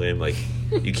before a football game? Like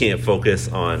you can't focus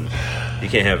on, you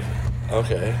can't have.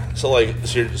 Okay, so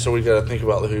so we got to think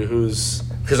about who's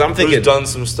because I'm thinking who's done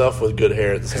some stuff with good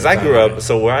hair at the same time. Because I grew up,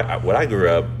 so what I grew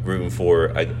up rooting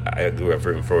for, I grew up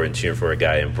rooting for and cheering for a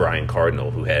guy named Brian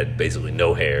Cardinal who had basically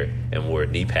no hair and wore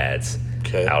knee pads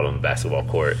out on the basketball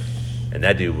court, and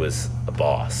that dude was a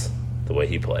boss the way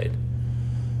he played.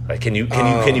 Like, can you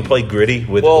play gritty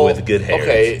with good hair?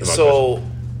 Okay, so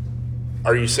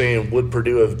are you saying would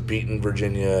Purdue have beaten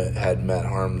Virginia had Matt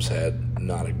Harms had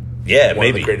not one maybe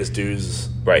of the greatest dudes?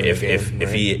 Right, if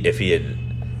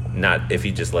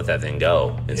he just let that thing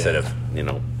go instead of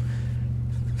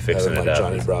fixing it up,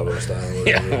 Johnny Bravo style.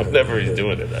 Whatever he's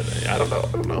doing it that day. I don't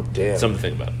know. Damn, something to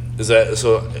think about. Is that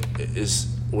so?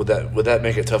 Would that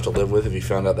make it tough to live with if he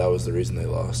found out that was the reason they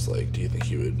lost? Like, do you think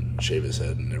he would shave his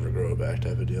head and never grow it back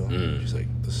type of deal? He's like,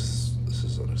 this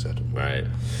is unacceptable. Right.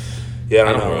 Yeah,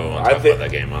 I don't really want to talk about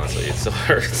that game, honestly. It still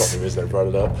hurts. That's the reason I brought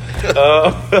it up.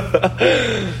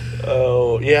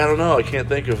 I don't know. I can't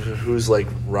think of who's like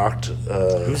rocked.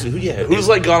 Who's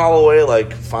like gone all the way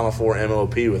like Final Four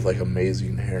MOP with like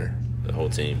amazing hair. The whole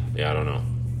team. Yeah, I don't know.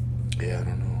 Yeah, I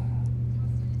don't know.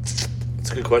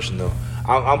 It's a good question though.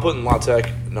 I'm putting La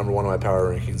Tech number 1 on my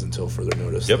power rankings until further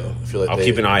notice. Yep. Though. I feel like I'll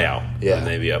keep an eye out. Yeah, when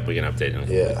they be up. We can update them.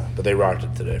 Yeah, but they rocked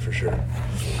it today for sure.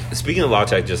 Speaking of La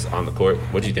Tech, just on the court,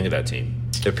 what do you think of that team?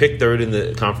 They're picked 3rd in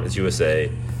the Conference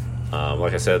USA.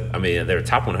 Like I said, I mean, they're a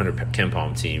top 100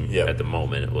 KenPom team at the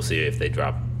moment. We'll see if they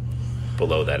drop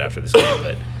below that after this game,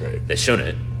 but they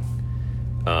shouldn't.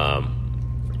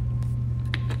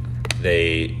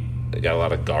 They got a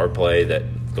lot of guard play that.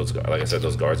 Like I said,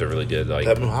 those guards are really good. Like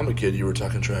that Muhammad kid you were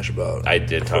talking trash about. I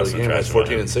did talk some trash.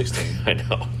 14 and 16. I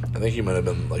know. I think he might have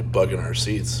been like bugging our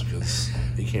seats because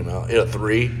he came out. He had a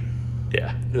 3.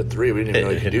 Yeah, he had a 3. We didn't even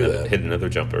know he could do that. Hit another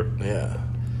jumper. Yeah,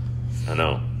 I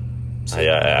know. So,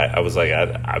 I was like,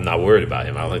 I'm not worried about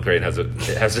him. I don't think Creighton has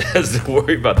to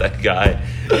worry about that guy,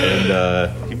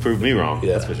 and he proved me wrong.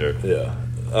 Yeah, that's for sure. Yeah,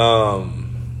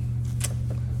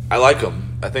 I like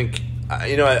him. I think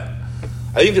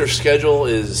I think their schedule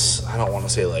is, I don't want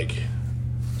to say like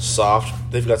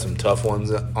soft. They've got some tough ones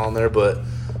on there, but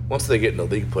once they get into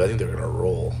league play, I think they're going to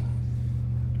roll.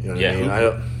 You know what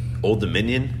I mean? Old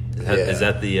Dominion? Is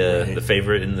that the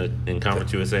favorite in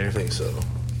Conference USA? I think so.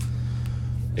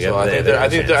 Yeah, so I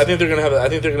think they're going to have. I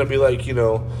think they're going to be like, you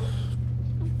know,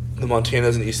 the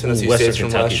Montanas and East Tennessee States from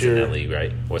last year. In that league,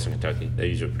 right? Western Kentucky, they're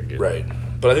usually pretty good. Right,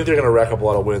 but I think they're going to rack up a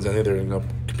lot of wins. I think they're going to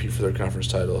compete for their conference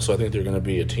title. So I think they're going to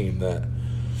be a team that,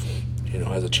 you know,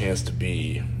 has a chance to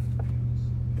be.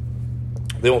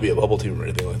 They won't be a bubble team or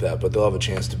anything like that, but they'll have a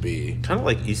chance to be kind of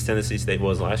like East Tennessee State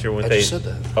was last year. Just said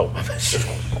that. Oh,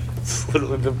 it's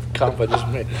literally the comp I just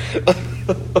made.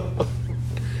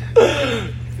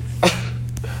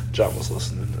 John was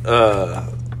listening.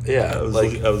 Yeah, I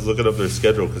was looking up their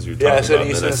schedule because you were talking about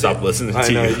it, and I stopped listening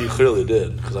to you. I know, you clearly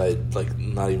did, because I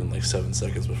not even 7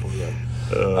 seconds before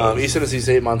that. East Tennessee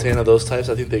State, Montana, those types,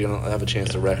 I think they're going to have a chance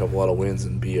to rack up a lot of wins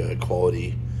and be a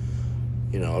quality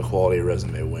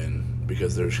resume win,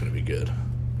 because they're just going to be good.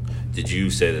 Did you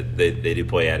say that they do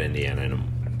play at Indiana in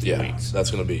 2 weeks? That's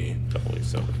going to be a couple weeks.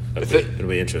 So it'll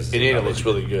be interesting. Indiana looks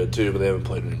really good too, but they haven't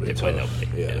played anybody. They played nobody.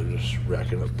 Yeah, they're just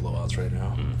racking up blowouts right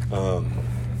now.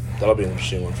 That'll be an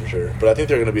interesting one for sure. But I think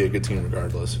they're going to be a good team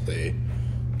regardless if they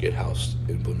get housed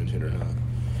in Bloomington or not.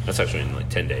 That's actually in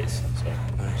 10 days. So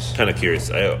nice. Kind of curious.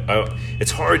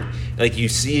 It's hard. Like, you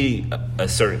see a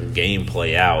certain game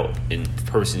play out in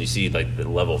person. You see the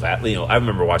level of athlete. I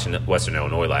remember watching Western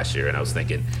Illinois last year, and I was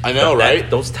thinking, I know, right?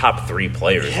 Those top 3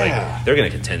 players, they're going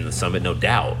to contend the Summit, no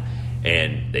doubt.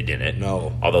 And they didn't.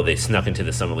 No. Although they snuck into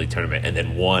the Summer League tournament and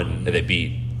then won.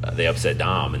 They upset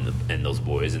Dom and those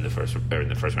boys in the first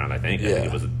round. I think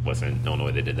it was Western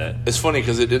Illinois. They did that. It's funny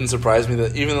because it didn't surprise me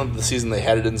that even though the season they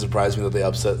had, it didn't surprise me that they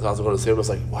upset South Dakota State. I was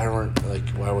like, why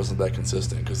wasn't that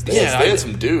consistent? Because they had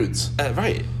some dudes.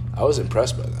 Right. I was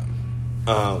impressed by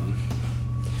them.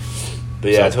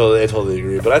 But yeah, I totally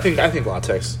agree. But I think La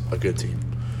Tech's a good team.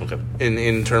 Okay.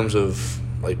 In terms of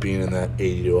being in that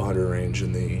 80 to 100 range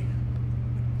in the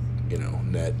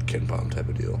net Ken Palm type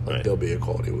of deal. They'll be a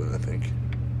quality win, I think.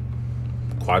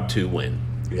 Quad 2 win.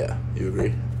 Yeah, you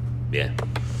agree? Yeah.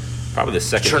 Probably the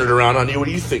second. Turn it around on you. What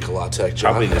do you think of La Tech,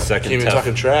 John? Probably the second. Came in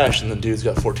talking trash, and the dude's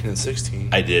got 14 and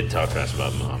 16. I did talk trash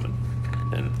about Muhammad,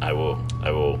 and I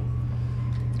will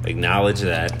acknowledge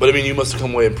that. But I mean, you must have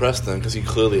come away impressed then, because he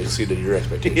clearly exceeded your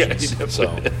expectations.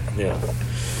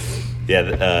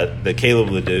 The Caleb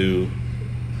Ledoux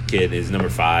kid is number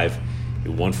 5. He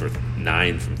 1 for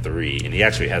 9 from 3, and he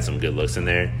actually had some good looks in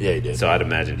there. Yeah, he did. So I'd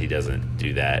imagine he doesn't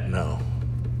do that. No.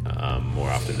 More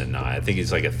often than not. I think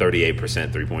he's a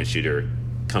 38% 3-point shooter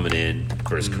coming in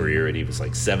for his career, and he was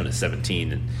 7 of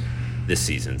 17 this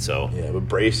season. So yeah, but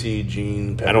Bracey,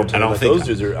 Gene, I don't think those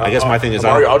dudes are. I guess my thing is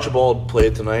Mario Archibald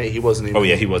played tonight. He wasn't even. Oh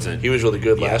yeah, he wasn't. He was really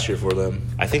good last year for them.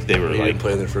 I think they were he didn't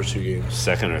play in their first 2 games.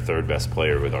 Second or third best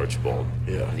player with Archibald.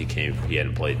 Yeah, and he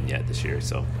hadn't played yet this year,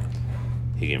 so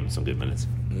he gave him some good minutes.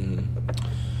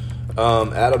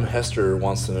 Adam Hester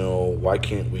wants to know, why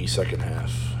can't we second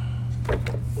half?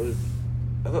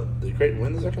 I thought did Creighton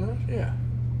win the second half? Yeah,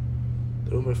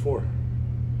 they won by 4.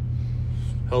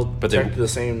 Held the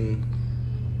same.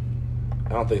 I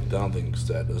don't think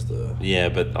Stat does the. Yeah,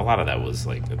 but a lot of that was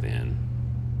at the end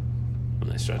when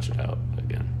they stretch it out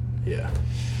again. Yeah.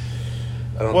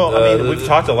 We've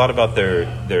talked a lot about their.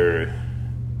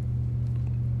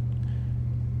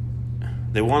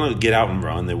 They want to get out and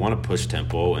run. They want to push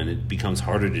tempo, and it becomes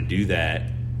harder to do that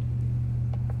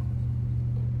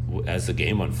as the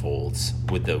game unfolds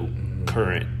with the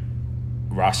current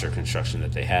roster construction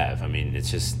that they have. I mean,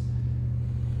 it's just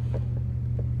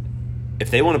if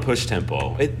they want to push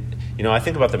tempo. I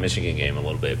think about the Michigan game a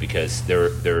little bit because there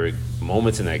are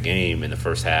moments in that game in the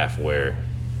first half where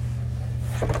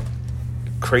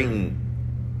Creighton's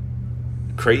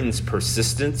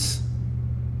persistence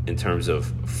in terms of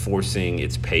forcing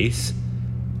its pace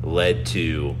led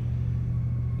to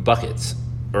buckets,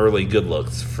 early good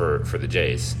looks for the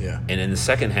Jays. Yeah. And in the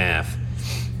second half,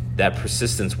 that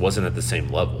persistence wasn't at the same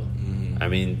level. Mm-hmm. I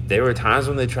mean, there were times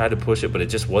when they tried to push it, but it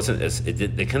just wasn't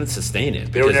they couldn't sustain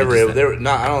it. They were never able.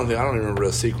 I don't even remember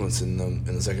a sequence in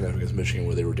the second half against Michigan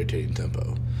where they were dictating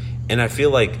tempo. And I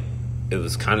feel like it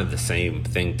was kind of the same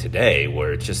thing today,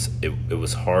 where it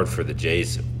was hard for the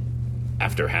Jays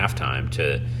after halftime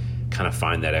to kind of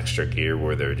find that extra gear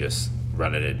where they're just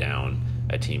running it down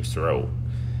a team's throat.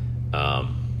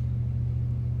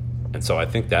 And so I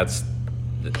think that's,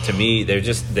 to me, they're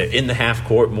in the half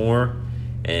court more,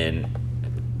 and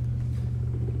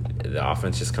the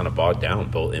offense just kind of bogged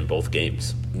down in both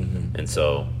games. Mm-hmm. And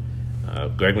so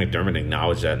Greg McDermott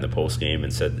acknowledged that in the post game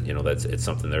and said, it's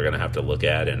something they're going to have to look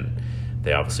at, and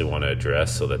they obviously want to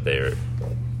address so that they're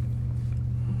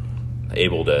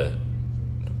able to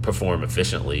perform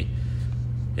efficiently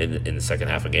in the second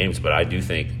half of games. But I do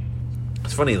think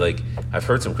it's funny. Like, I've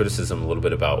heard some criticism a little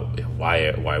bit about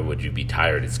why would you be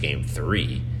tired? It's game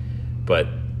 3, but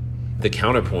the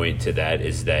counterpoint to that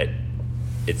is that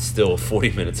it's still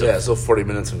 40 minutes. It's still 40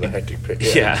 minutes of a hectic pick.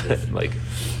 Yeah, like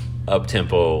up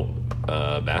tempo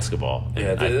basketball.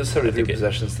 And there's 73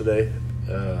 possessions today,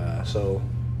 so.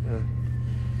 Yeah.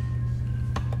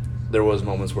 There was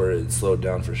moments where it slowed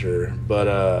down for sure, but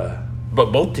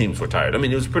both teams were tired. I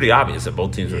mean, it was pretty obvious that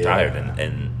both teams were tired,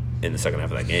 and in the second half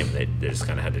of that game, they just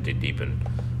kind of had to dig deep and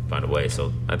find a way.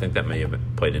 So I think that may have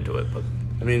played into it. But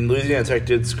I mean, Louisiana Tech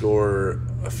did score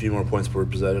a few more points per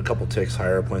possession, a couple ticks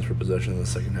higher points per possession in the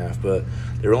second half, but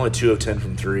they were only 2 of 10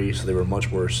 from 3, so they were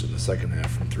much worse in the second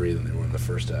half from 3 than they were in the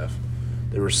first half.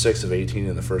 They were 6 of 18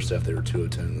 in the first half. They were 2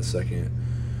 of 10 in the second.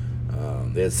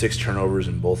 They had 6 turnovers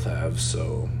in both halves,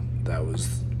 so that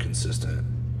was consistent.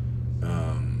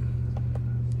 I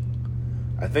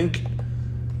think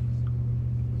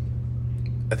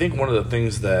one of the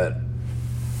things that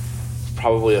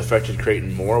probably affected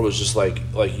Creighton more was just like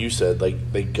you said,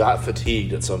 like they got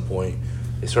fatigued at some point.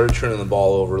 They started turning the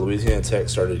ball over. Louisiana Tech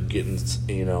started getting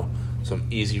some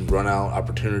easy run out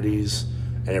opportunities,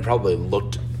 and it probably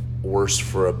looked worse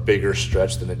for a bigger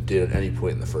stretch than it did at any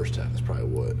point in the first half. Is probably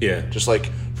what. Yeah. Just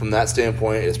like from that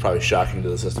standpoint, it's probably shocking to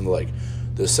the system. Like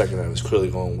the second half was clearly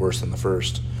going worse than the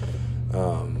first.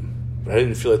 But I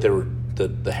didn't feel like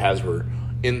the halves were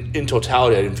in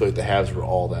totality. I didn't feel like the halves were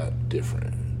all that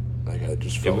different. Like I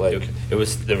just felt like there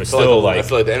was still I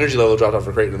feel like the energy level dropped off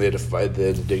for Creighton, and they had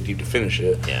to dig deep to finish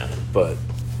it. Yeah. But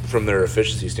from their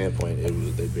efficiency standpoint,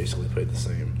 they basically played the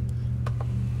same.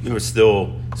 There was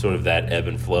still sort of that ebb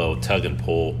and flow, tug and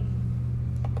pull,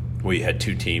 where you had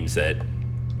two teams that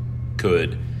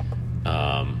could,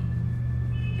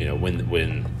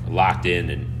 when locked in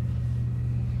and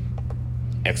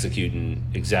executing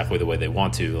exactly the way they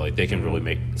want to, like they can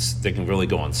really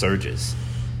go on surges.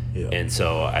 Yeah. And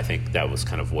so I think that was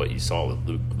kind of what you saw with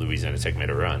Louisiana Tech made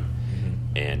a run,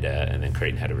 and then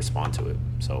Creighton had to respond to it.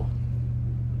 So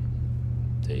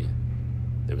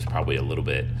there was probably a little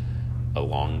bit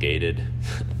elongated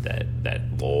that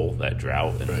lull, that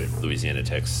drought, and Louisiana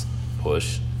Tech's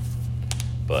push.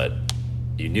 But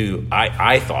you knew,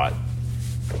 I thought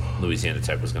Louisiana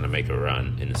Tech was going to make a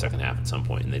run in the second half at some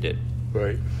point, and they did.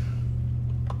 Right.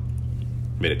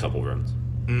 Made a couple runs.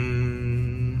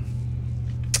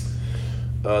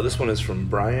 This one is from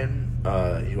Brian.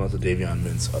 He wants a Davion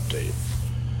Mintz update.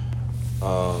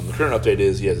 The current update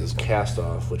is he has his cast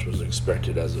off, which was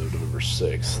expected as of November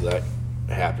 6th. That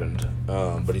happened,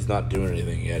 but he's not doing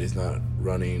anything yet. He's not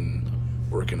running,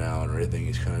 working out, or anything.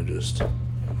 He's kind of just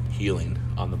healing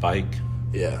on the bike.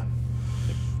 Yeah,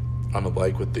 on the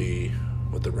bike with the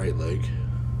right leg. So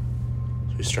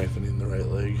he's strengthening the right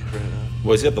leg right now.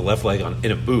 Well, he's got the left leg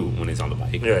in a boot when he's on the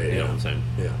bike. Right. You know what I'm saying?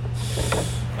 Yeah.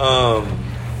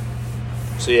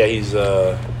 So yeah, he's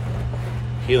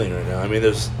healing right now. I mean,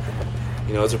 there's.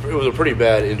 It was a pretty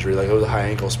bad injury. Like, it was a high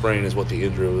ankle sprain is what the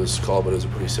injury was called, but it was a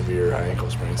pretty severe high ankle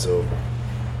sprain. So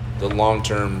the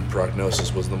long-term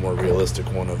prognosis was the more realistic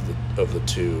one of the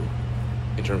two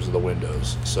in terms of the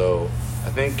windows. So I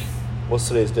think, what's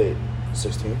today's date?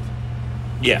 16th?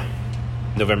 Yeah.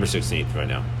 November 16th right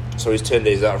now. So he's 10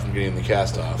 days out from getting the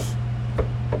cast off,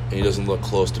 and he doesn't look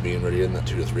close to being ready in that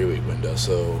 2 to 3 week window.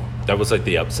 So that was like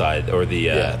the upside, or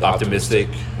the optimistic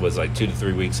was like 2 to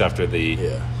 3 weeks after the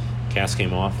cast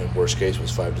came off. And worst case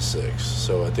was 5 to 6.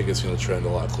 So I think it's going to trend a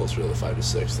lot closer to the 5 to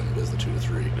 6 than it is the 2 to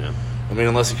 3. Yeah. I mean,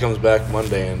 unless he comes back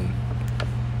Monday and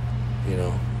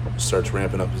starts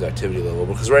ramping up his activity level,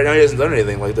 because right now he hasn't done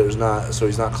anything. Like, so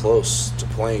he's not close to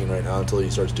playing right now until he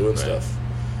starts doing stuff.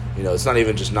 It's not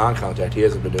even just non-contact. He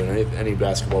hasn't been doing any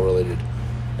basketball related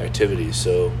activities,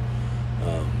 so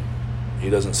he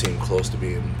doesn't seem close to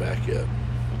being back yet.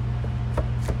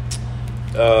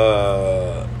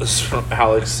 This is from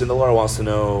Alex Sindelar wants to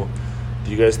know,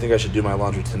 do you guys think I should do my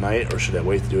laundry tonight or should I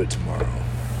wait to do it tomorrow?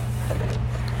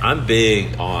 I'm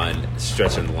big on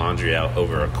stretching the laundry out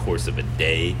over a course of a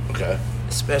day. Okay.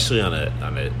 Especially on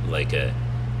a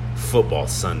football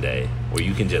Sunday where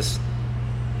you can just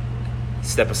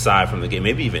step aside from the game,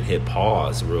 maybe even hit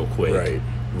pause real quick. Right.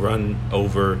 Run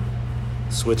over,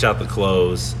 switch out the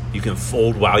clothes. You can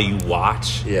fold while you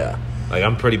watch. Yeah. Like,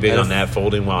 I'm pretty big on that.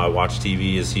 Folding while I watch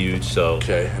TV is huge. So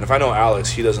okay, and if I know Alex,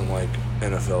 he doesn't like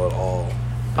NFL at all.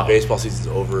 Baseball season's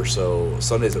over, so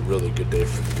Sunday's a really good day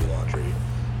for him to do laundry.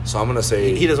 So I'm gonna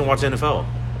say he doesn't watch NFL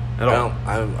at all.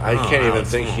 I can't even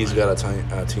think he's got a team.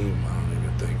 I don't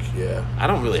even think. Yeah. I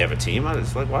don't really have a team. I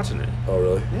just like watching it. Oh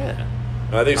really? Yeah.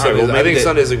 I think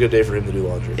Sunday's a good day for him to do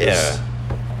laundry. Yeah.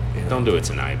 You know? Don't do it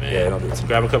tonight, man. Yeah, don't do it tonight.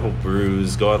 Grab a couple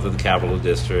brews, go out to the Capital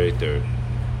District, or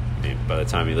by the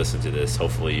time you listen to this,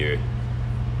 hopefully you're...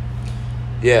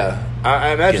 Yeah.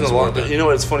 I imagine Getting some work done. you know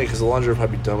what, it's funny because the laundry will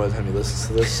probably be done by the time he listens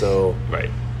to this, so Right.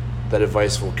 that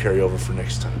advice will carry over for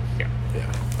next time. Yeah.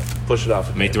 Yeah. Push it off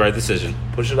a day. Make the right decision.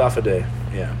 Push it off a day.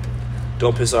 Yeah.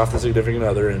 Don't piss off the significant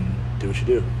other and do what you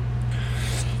do.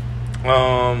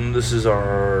 This is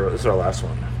our last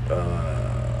one.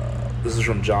 This is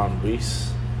from John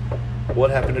Weiss.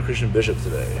 What happened to Christian Bishop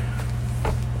today?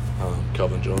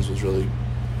 Kelvin Jones was really,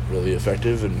 really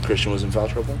effective, and Christian was in foul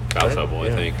trouble. Foul trouble,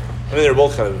 Yeah. I think. I mean, they were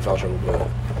both kind of in foul trouble, but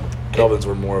Kelvin's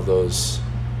were more of those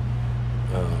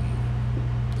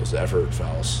effort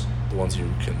fouls, the ones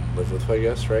you can live with, I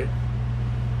guess, right?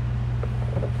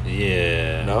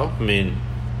 Yeah. No? I mean...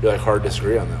 You're like hard to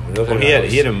disagree on that one. Well,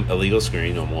 he had an illegal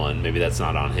screen on one. Maybe that's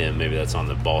not on him. Maybe that's on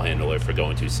the ball handler for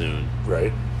going too soon.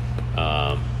 Right.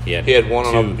 He had one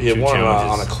on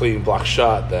challenges. a clean block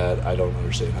shot that I don't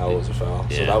understand how it was a foul.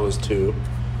 Yeah. So that was 2.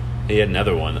 He had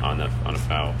another one on a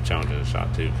foul challenging a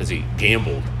shot too because he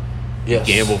gambled. Yes.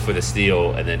 He gambled for the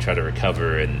steal and then tried to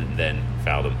recover and then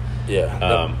fouled him.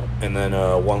 Yeah. And then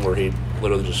one where he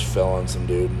literally just fell on some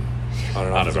dude on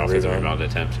an offensive rebound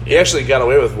attempt. Yeah. He actually got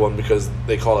away with one because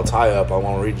they called a tie-up on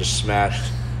one where he just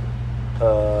smashed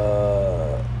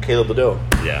Caleb Ledoux.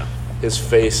 Yeah. His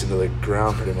face into the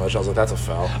ground pretty much. I was like, that's a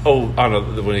foul. Oh,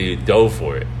 when he dove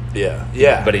for it. Yeah.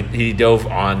 Yeah. But he dove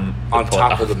on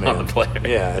top of the man. On the player.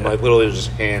 Yeah, and like literally just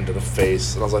hand to the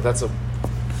face. And I was like,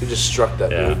 he just struck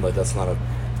that dude. Like, that's not a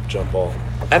jump ball.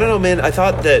 I don't know, man. I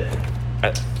thought that...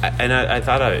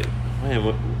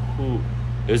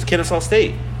 It was Kennesaw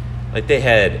State. Like, they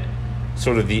had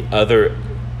sort of the other...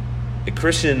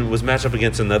 Christian was matched up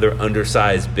against another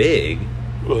undersized big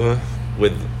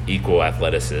with equal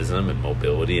athleticism and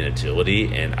mobility and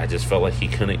agility, and I just felt like he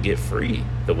couldn't get free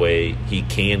the way he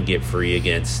can get free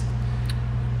against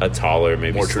a taller,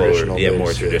 maybe more slower... Traditional bigs,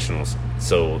 more traditional.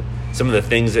 So some of the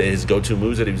things that his go-to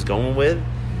moves that he was going with,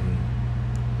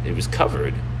 it was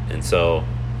covered. And so,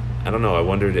 I don't know, I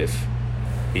wondered if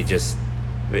he just...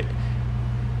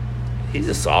 He's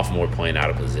a sophomore playing out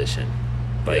of position.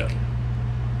 Like,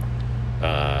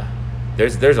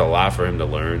 there's a lot for him to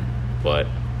learn, but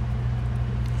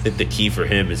I think the key for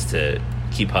him is to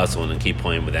keep hustling and keep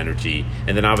playing with energy,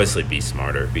 and then obviously be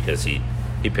smarter because he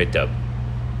picked up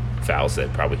fouls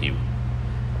that probably he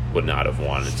would not have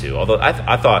wanted to. Although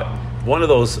I thought one of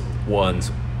those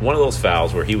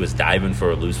fouls where he was diving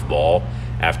for a loose ball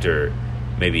after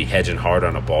maybe hedging hard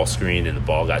on a ball screen and the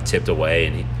ball got tipped away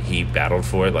and he battled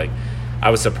for it. Like, I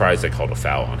was surprised they called a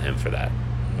foul on him for that.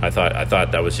 I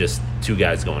thought that was just two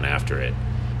guys going after it.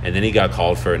 And then he got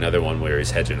called for another one where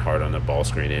he's hedging hard on the ball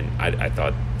screen, and I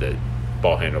thought the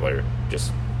ball handler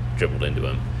just dribbled into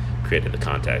him, created the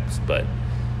contact. But,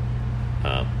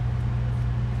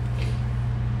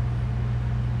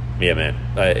 yeah, man,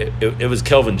 it was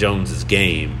Kelvin Jones's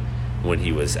game when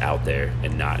he was out there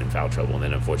and not in foul trouble. And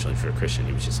then, unfortunately for Christian,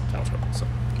 he was just in foul trouble. So,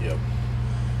 yep.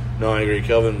 No, I agree.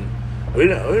 Kelvin, we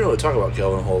didn't really talk about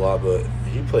Kelvin a whole lot, but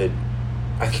he played.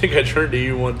 I think I turned to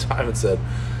you one time and said,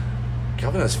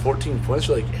 Kelvin has 14 points.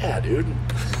 You're like, yeah, dude.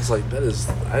 I was like,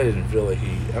 I didn't feel like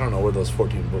I don't know where those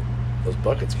those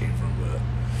buckets came from, but.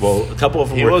 Well, a couple of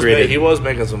them were created. He was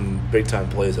making some big time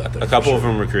plays out there. A couple of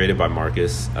them were created by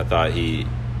Marcus. I thought he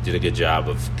did a good job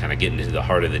of kind of getting into the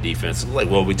heart of the defense. Like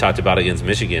what we talked about against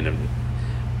Michigan and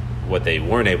what they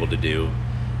weren't able to do,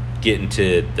 get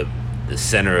into the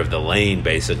center of the lane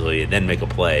basically, and then make a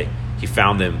play. He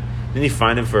found him. Didn't he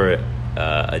find him for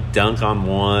a dunk on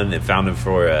one, and found him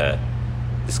for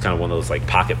this kind of one of those like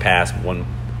pocket pass, one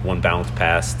bounce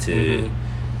pass to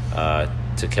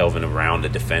Kelvin around a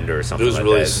defender or something like that. It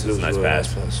was a nice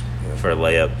pass for a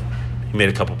layup. He made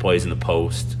a couple plays in the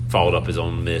post, followed up his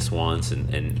own miss once,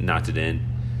 and knocked it in.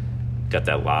 Got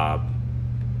that lob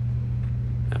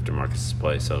after Marcus's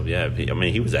play. So, yeah,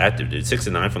 he was active, dude. 6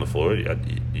 and 9 from the floor.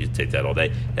 You take that all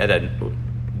day.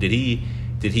 Did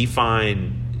he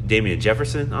find Damian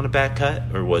Jefferson on a back cut,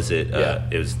 or was it? Yeah.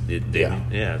 It was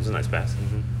Damian. Yeah, it was a nice pass.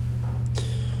 Mm-hmm.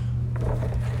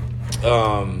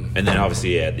 And then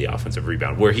obviously he had the offensive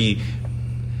rebound where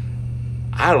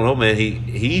I don't know, man.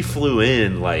 He flew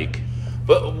in like.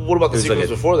 But what about the sequence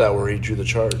before that where he drew the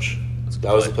charge?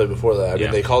 That was the play before that. I mean,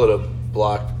 they called it a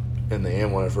block in the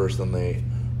and one at first, then they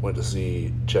went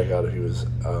to check out if he was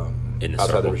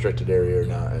outside the restricted area or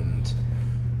not, and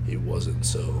he wasn't.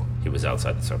 So he was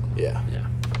outside the circle. Yeah.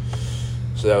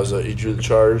 So that was he drew the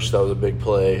charge. That was a big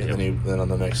play, and then on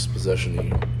the next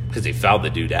possession because he fouled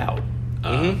the dude out.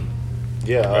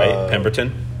 Yeah, right.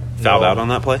 Pemberton fouled out on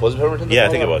that play. Was it Pemberton? Yeah, I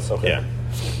think it was. Okay.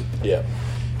 Yeah.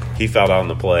 he fouled out on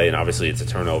the play, and obviously it's a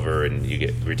turnover, and you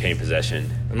get retained possession.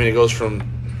 I mean, it goes from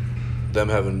them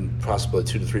having possibly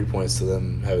 2 to 3 points to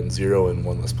them having 0 and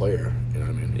one less player. You know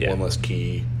what I mean? Yeah. One less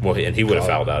key. Well, and he would have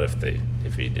fouled out if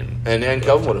he didn't. And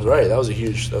Kelvin would have right. That was a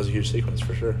huge sequence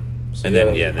for sure. So and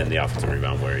then the offensive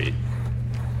rebound where he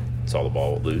saw the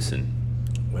ball loose and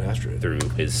went after it through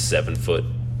his 7-foot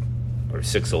or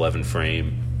 6'11"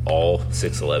 frame, all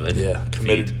 6'11". Yeah,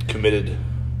 committed,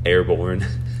 airborne.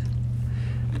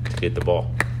 Hit the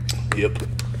ball. Yep.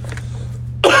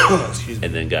 Excuse me.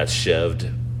 And then got shoved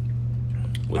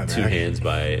with two hands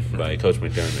by Coach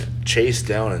McDermott. Chased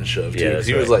down and shoved. Yeah, because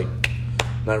he was like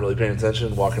not really paying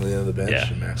attention, walking to the end of the bench, Yeah.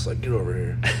 and Max like, get over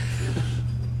here.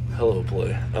 Hello,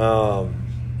 play.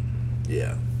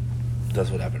 Yeah, that's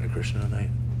what happened to Christian tonight.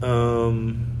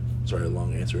 Sorry,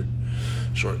 long answer,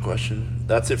 short question.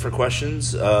 That's it for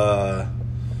questions. I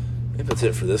think that's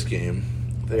it for this game.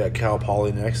 They got Cal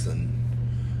Poly next, and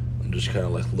I'm just kind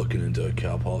of like looking into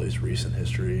Cal Poly's recent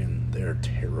history, and they're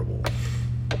terrible.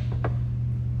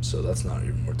 So that's not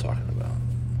even worth talking about.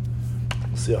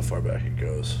 We'll see how far back it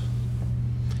goes.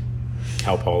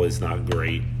 Cal Poly's not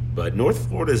great, but North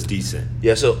Florida's decent.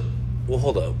 Yeah, so well,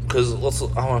 hold up, because I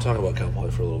want to talk about Cal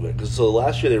Poly for a little bit. Because so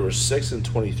last year they were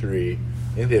 6-23.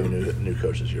 I think they have a new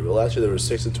coach this year, but last year they were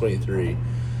 6-23,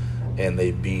 and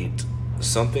they beat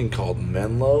something called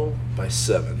Menlo by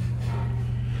 7.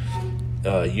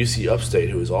 UC Upstate,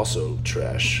 who is also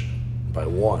trash, by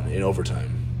 1 in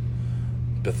overtime.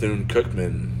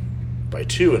 Bethune-Cookman by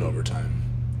 2 in overtime.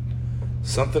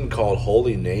 Something called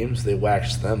Holy Names, they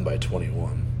waxed them by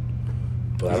 21.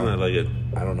 But Isn't that like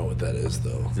I don't know what that is,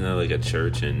 though. Isn't that like a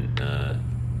church in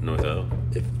North O?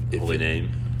 If Holy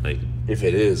Name? Like, if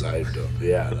it is, I don't.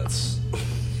 Yeah, that's.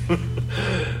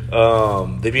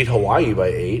 They beat Hawaii by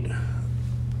 8,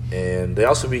 and they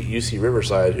also beat UC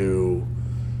Riverside, who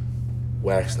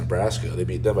waxed Nebraska. They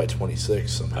beat them by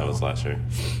 26 somehow. that was last year.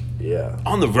 Yeah,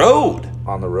 On the road!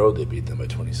 on the road they beat them by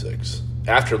 26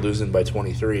 after losing by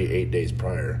 23 8 days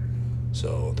prior.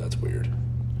 So that's weird.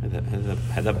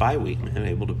 Had that bye week, man.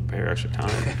 Able to prepare extra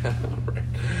time. Right.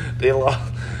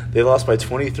 They lost by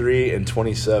 23 and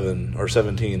 27 or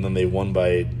 17. Then they won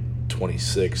by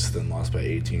 26. Then lost by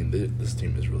 18. This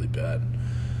team is really bad.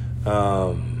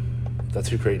 That's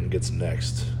who Creighton gets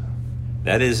next.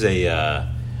 That is a.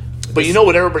 But you know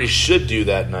what everybody should do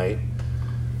that night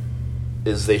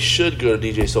is they should go to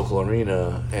DJ Sokol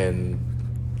Arena and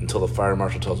until the fire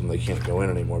marshal tells them they can't go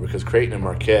in anymore, because Creighton and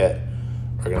Marquette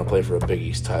are going to play for a Big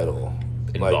East title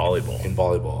In volleyball. In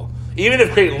volleyball, even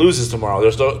if Creighton loses tomorrow,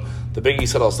 the Big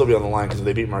East title will still be on the line, because if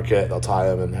they beat Marquette, they'll tie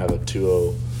them and have a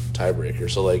 2-0 tiebreaker.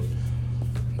 So like,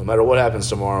 no matter what happens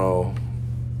tomorrow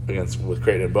with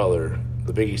Creighton and Butler,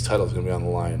 the Big East title is going to be on the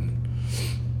line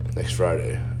next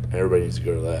Friday, and everybody needs to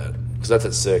go to that, because that's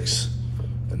at 6,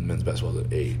 and men's basketball is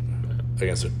at 8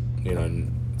 against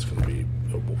and it's going to be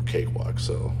a cakewalk.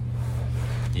 So.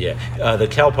 Yeah, the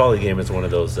Cal Poly game is one of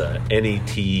those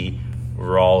NET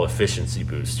raw efficiency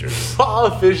boosters. Raw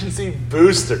efficiency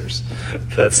boosters.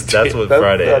 That's what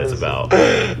Friday is about.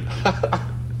 I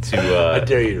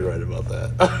dare you to write about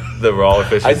that. The raw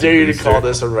efficiency. I dare you booster. to call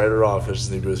this a raw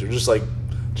efficiency booster.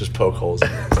 Just poke holes in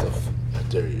it and stuff. I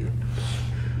dare you.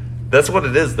 That's what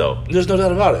it is, though. There's no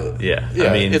doubt about it. Yeah.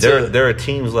 I mean, there are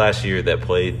teams last year that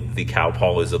played the Cal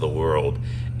Polys of the world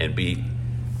and beat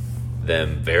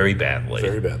them very badly.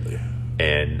 Very badly.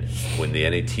 And when the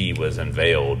NET was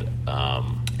unveiled,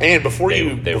 and before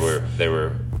they were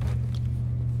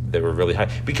really high,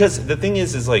 because the thing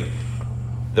is like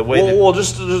the way.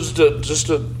 Just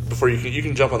to before you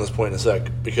can jump on this point in a sec,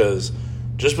 because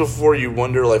just before you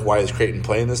wonder like why is Creighton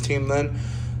playing this team, then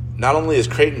not only is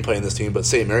Creighton playing this team, but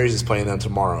St. Mary's is playing them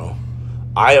tomorrow.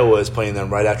 Iowa is playing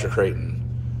them right after Creighton.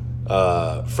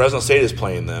 Fresno State is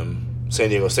playing them. San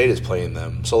Diego State is playing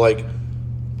them. So, like,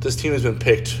 this team has been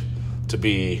picked to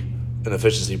be an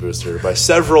efficiency booster by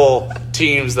several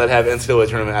teams that have NCAA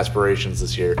tournament aspirations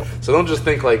this year. So don't just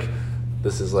think, like,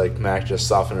 this is, like, Mac just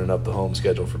softening up the home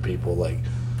schedule for people. Like,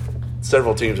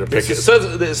 several teams are picking.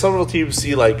 Several teams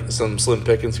see, like, some slim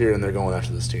pickings here, and they're going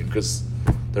after this team because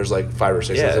there's, like, 5 or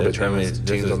 6 NCAA tournament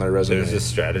teams on their resume. There's a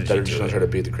strategy that are just going to try to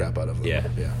beat the crap out of them.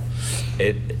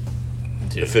 Yeah.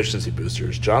 Efficiency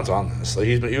boosters. John's on this. Like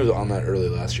he was on that early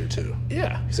last year too.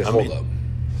 Yeah, he said, "Hold up."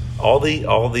 All the you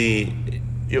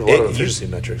have a lot of efficiency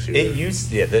metrics here.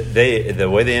 The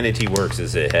way the NAT works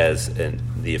is it has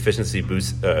the efficiency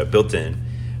boost built in,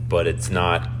 but it's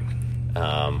not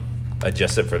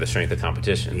adjusted for the strength of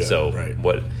competition. Yeah, so right.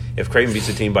 What if Creighton beats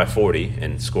a team by 40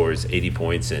 and scores 80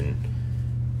 points in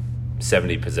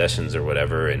 70 possessions or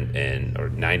whatever, or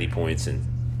 90 points in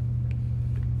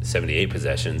 78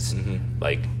 possessions,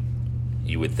 like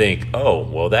you would think, oh,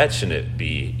 well, that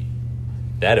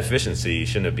efficiency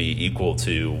shouldn't be equal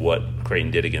to what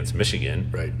Creighton did against Michigan.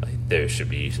 Right. Like, there should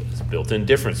be a built-in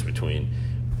difference between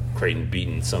Creighton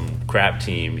beating some crap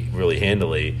team really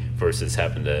handily versus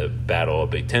having to battle a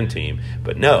Big Ten team.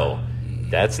 But no,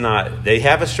 that's not – they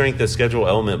have a strength of schedule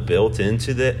element built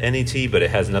into the NET, but it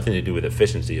has nothing to do with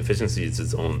efficiency. Efficiency is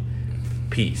its own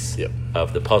piece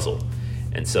of the puzzle.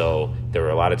 And so there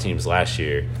were a lot of teams last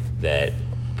year that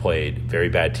played very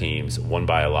bad teams, won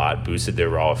by a lot, boosted their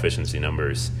raw efficiency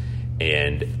numbers,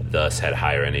 and thus had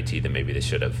higher NET than maybe they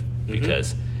should have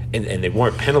because – and they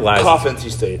weren't penalized. Cough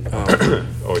NC State.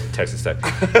 Or Texas Tech.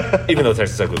 Even though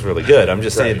Texas Tech was really good. I'm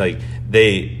just saying, like,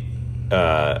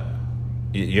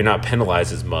 you're not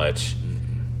penalized as much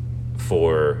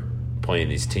for playing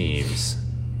these teams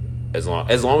as long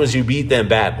as you beat them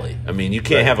badly. I mean, you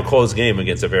can't have a close game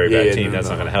against a very bad team. That's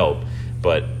not going to help.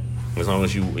 But as long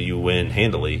as you win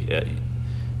handily,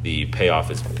 the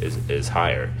payoff is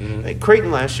higher. Like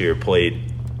Creighton last year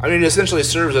played. I mean, it essentially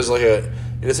serves as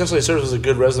a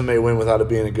good resume win without it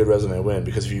being a good resume win,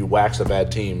 because if you wax a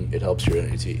bad team, it helps your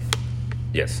NET.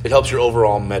 Yes. It helps your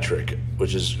overall metric,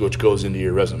 which goes into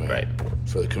your resume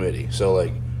for the committee. So,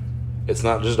 like, it's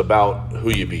not just about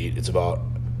who you beat. It's about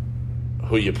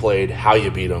who you played, how you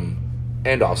beat them,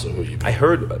 and also who you beat. I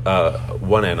heard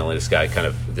one analytics guy kind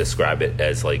of describe it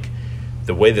as, like,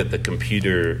 the way that the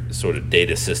computer sort of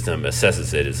data system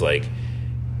assesses it is, like,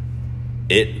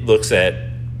 it looks at,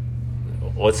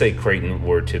 let's say Creighton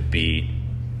were to beat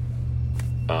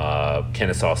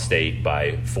Kennesaw State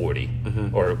by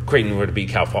 40, or Creighton were to beat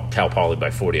Cal Poly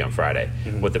by 40 on Friday.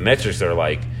 What the metrics are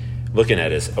like looking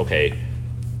at is, okay,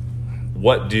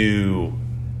 what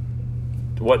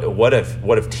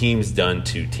have teams done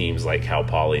to teams like Cal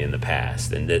Poly in the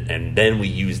past, and then we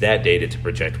use that data to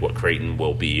project what Creighton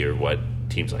will be or what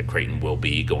teams like Creighton will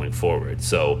be going forward.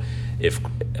 So if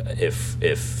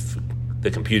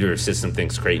the computer system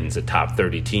thinks Creighton's a top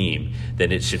 30 team,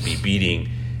 then it should be beating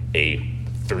a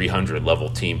 300 level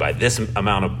team by this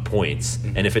amount of points.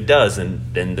 And if it does,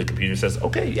 then the computer says,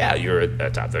 okay, yeah, you're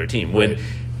a top 30 team. When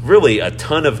really a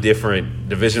ton of different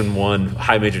Division I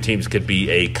high major teams could be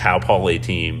a Cal Poly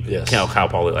team, Cal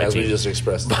Poly as team we just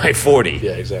expressed by 40.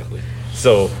 Yeah, exactly.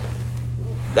 So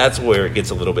that's where it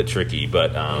gets a little bit tricky,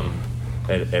 but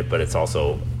it's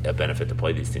also a benefit to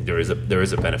play these teams. There is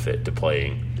a benefit to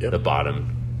playing the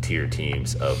bottom tier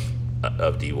teams of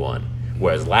D1.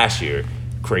 Whereas last year,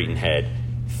 Creighton had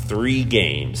 3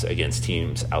 games against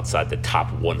teams outside the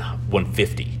top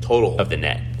 150 total of the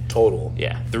net. Total.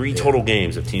 Yeah, 3 total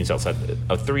games of teams outside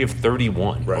of 3 of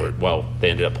 31. Right. They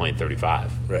ended up playing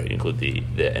 35. Right. You include the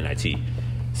NIT.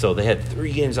 So they had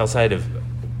 3 games outside of.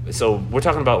 So we're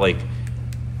talking about, like,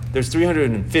 there's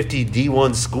 350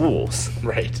 D1 schools.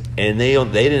 Right. And they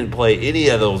didn't play any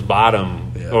of those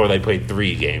bottom, or they played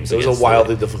 3 games. It was a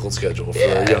wildly difficult schedule for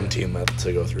a young team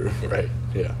to go through. Right.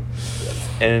 Yeah.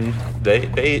 And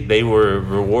they were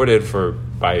rewarded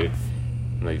by,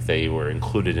 like, they were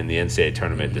included in the NCAA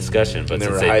tournament discussion. But and they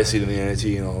were a high seed in the NIT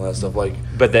and all that stuff. Like,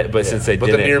 since they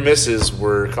didn't, the near misses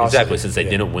were costly. Exactly. Since they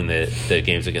didn't win the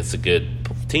games against the good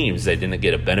teams, they didn't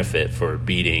get a benefit for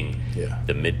beating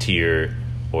the mid-tier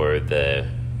or the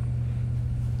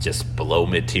just below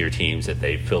mid-tier teams that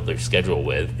they filled their schedule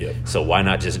with. Yep. So why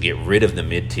not just get rid of the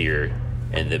mid-tier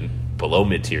and the below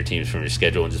mid-tier teams from your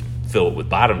schedule and just fill it with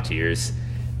bottom tiers,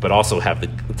 but also have the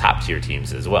top tier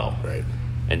teams as well. Right.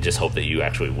 And just hope that you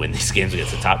actually win these games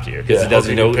against the top tier, because it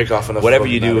doesn't pick off enough whatever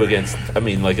you do against. I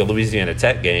mean, like a Louisiana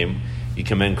Tech game, you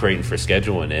commend Creighton for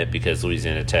scheduling it, because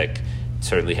Louisiana Tech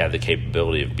certainly had the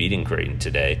capability of beating Creighton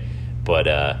today, but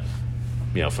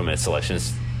from a selection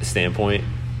standpoint,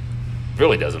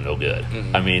 really does them no good.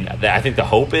 I mean, I think the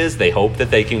hope is they hope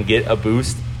that they can get a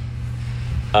boost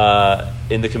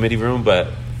in the committee room, but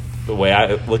the way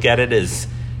I look at it is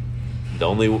the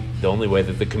only way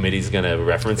that the committee's going to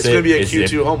reference it's going to be a is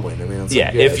Q2 home win. I mean,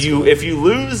 if you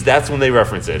lose, that's when they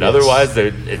reference it. Yes. Otherwise,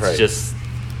 it's just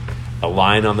a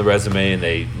line on the resume, and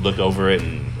they look over it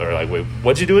and are like, "Wait,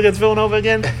 what'd you do against Villanova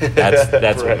again?"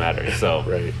 That's what matters. So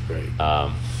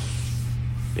right.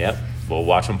 Yep. We'll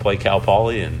watch them play Cal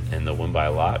Poly, and they'll win by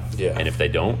a lot. Yeah. And if they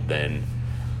don't, then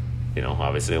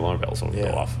obviously alarm bells will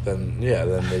go off. Then they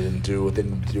didn't do what they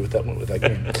needed to do with that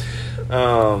game.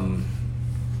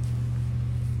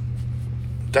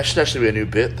 That should actually be a new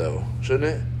bit, though, shouldn't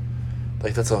it?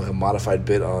 Like, that's like a modified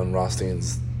bit on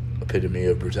Rothstein's epitome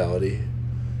of brutality.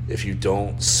 If you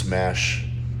don't smash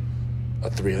a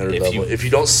 300 level, if you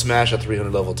don't smash a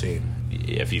 300 level team,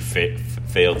 if you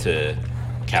fail to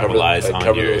capitalize on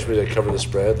cover your. Cover the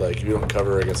spread. Like if you don't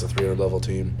cover against a 300 level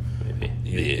team,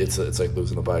 it's like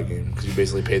losing a buy game because you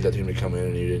basically paid that team to come in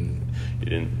and you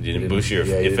didn't boost your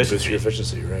efficiency. You didn't boost your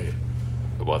efficiency, right?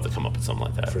 We'll have to come up with something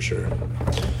like that for sure.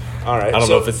 All right. I don't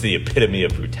know if it's the epitome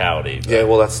of brutality. But. Yeah,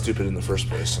 well, that's stupid in the first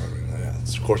place. I mean,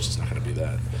 of course, it's not going to be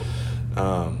that.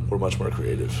 We're much more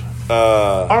creative.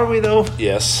 Are we though?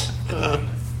 Yes.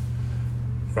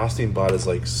 Rothstein bot is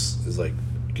like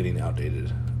getting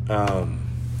outdated. All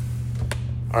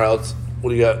right, what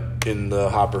do you got in the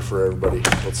hopper for everybody?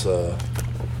 Let's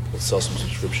sell some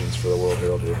subscriptions for the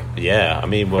World-Herald here. Yeah, I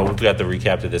mean, well, we've got the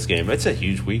recap to this game. It's a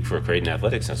huge week for Creighton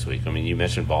athletics this week. I mean, you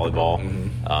mentioned volleyball.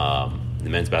 Mm-hmm. The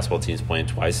men's basketball team's playing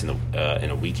twice in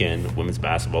a weekend. Women's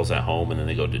basketball's at home, and then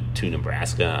they go to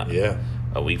Nebraska. Yeah.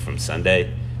 A week from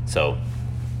Sunday. So,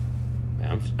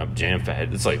 man, I'm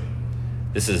jam-packed. It's like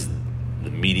this is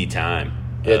the meaty time.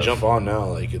 Yeah, jump on now.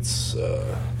 Like it's.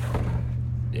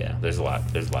 Yeah, there's a lot.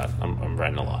 I'm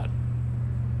writing a lot.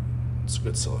 It's a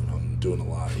good selling. I'm doing a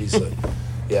lot. He's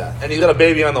yeah, and he's got a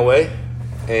baby on the way,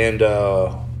 and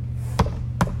got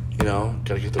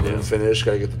to get the room finished,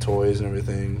 got to get the toys and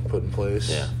everything put in place.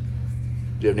 Yeah.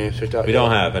 Do you have names picked out? We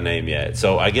don't have a name yet,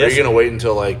 so I guess. Are you gonna wait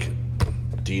until like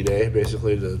D-Day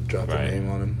basically to drop the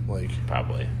name on him? Like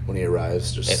probably when he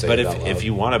arrives, just say but it out loud. If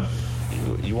you want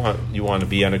to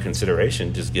be under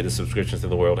consideration, just get a subscription to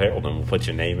the World-Herald and we'll put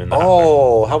your name in the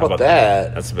hopper. How about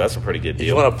that? That's a pretty good deal. If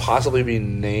you want to possibly be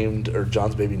named or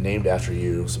John's baby named after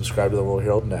you, subscribe to the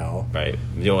World-Herald now. Right.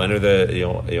 You'll enter.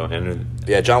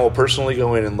 Yeah, John will personally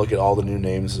go in and look at all the new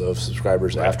names of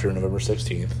subscribers after November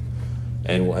 16th,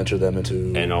 and we'll enter them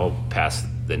into. And I'll pass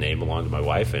the name along to my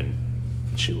wife, and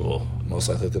she will most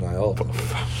likely deny all of them.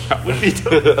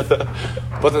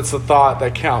 But that's the thought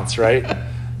that counts, right?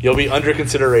 You'll be under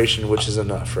consideration, which is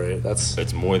enough, right?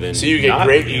 It's more than so you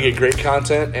get great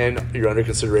content, and you're under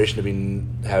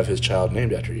consideration to have his child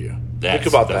named after you. Think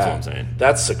about that. That's what I'm saying.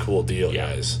 That's a cool deal,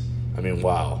 guys. I mean,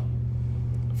 wow.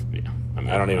 Yeah,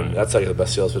 I don't even. That's like the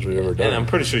best sales pitch we've ever done. And I'm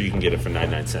pretty sure you can get it for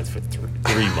 99 cents for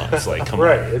 3 months. Like, come on,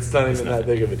 it's not even that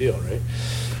big of a deal, right?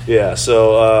 Yeah.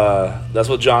 So that's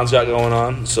what John's got going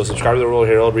on. So subscribe to the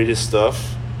World-Herald, read his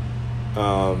stuff.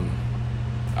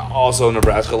 Also,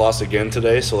 Nebraska lost again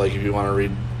today, so like if you want to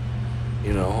read,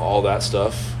 all that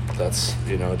stuff, that's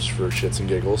just for shits and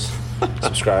giggles.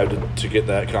 Subscribe to get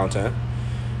that content.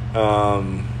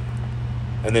 And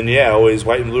then always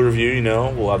White and Blue Review.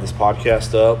 We'll have this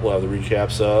podcast up. We'll have the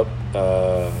recaps up.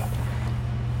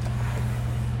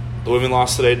 The women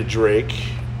lost today to Drake,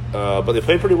 but they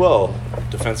played pretty well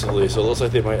defensively. So it looks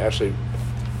like they might actually,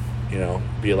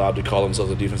 be allowed to call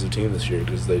themselves a defensive team this year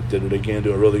because they did what they can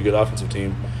to a really good offensive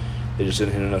team. They just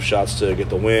didn't hit enough shots to get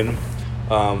the win.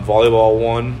 Volleyball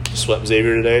won, swept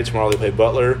Xavier today. Tomorrow they play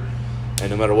Butler. And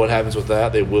no matter what happens with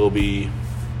that, they will be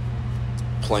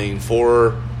playing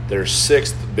for their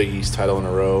 6th Big East title in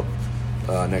a row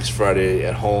next Friday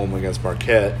at home against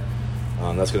Marquette.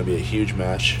 That's going to be a huge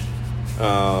match.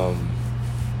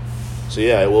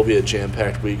 It will be a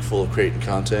jam-packed week full of Creighton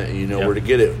content, and where to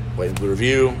get it. White and Blue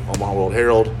Review, Omaha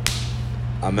World-Herald.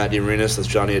 I'm Matt DeMarinis. That's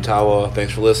Johnny Nyatawa.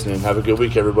 Thanks for listening. Have a good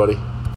week, everybody.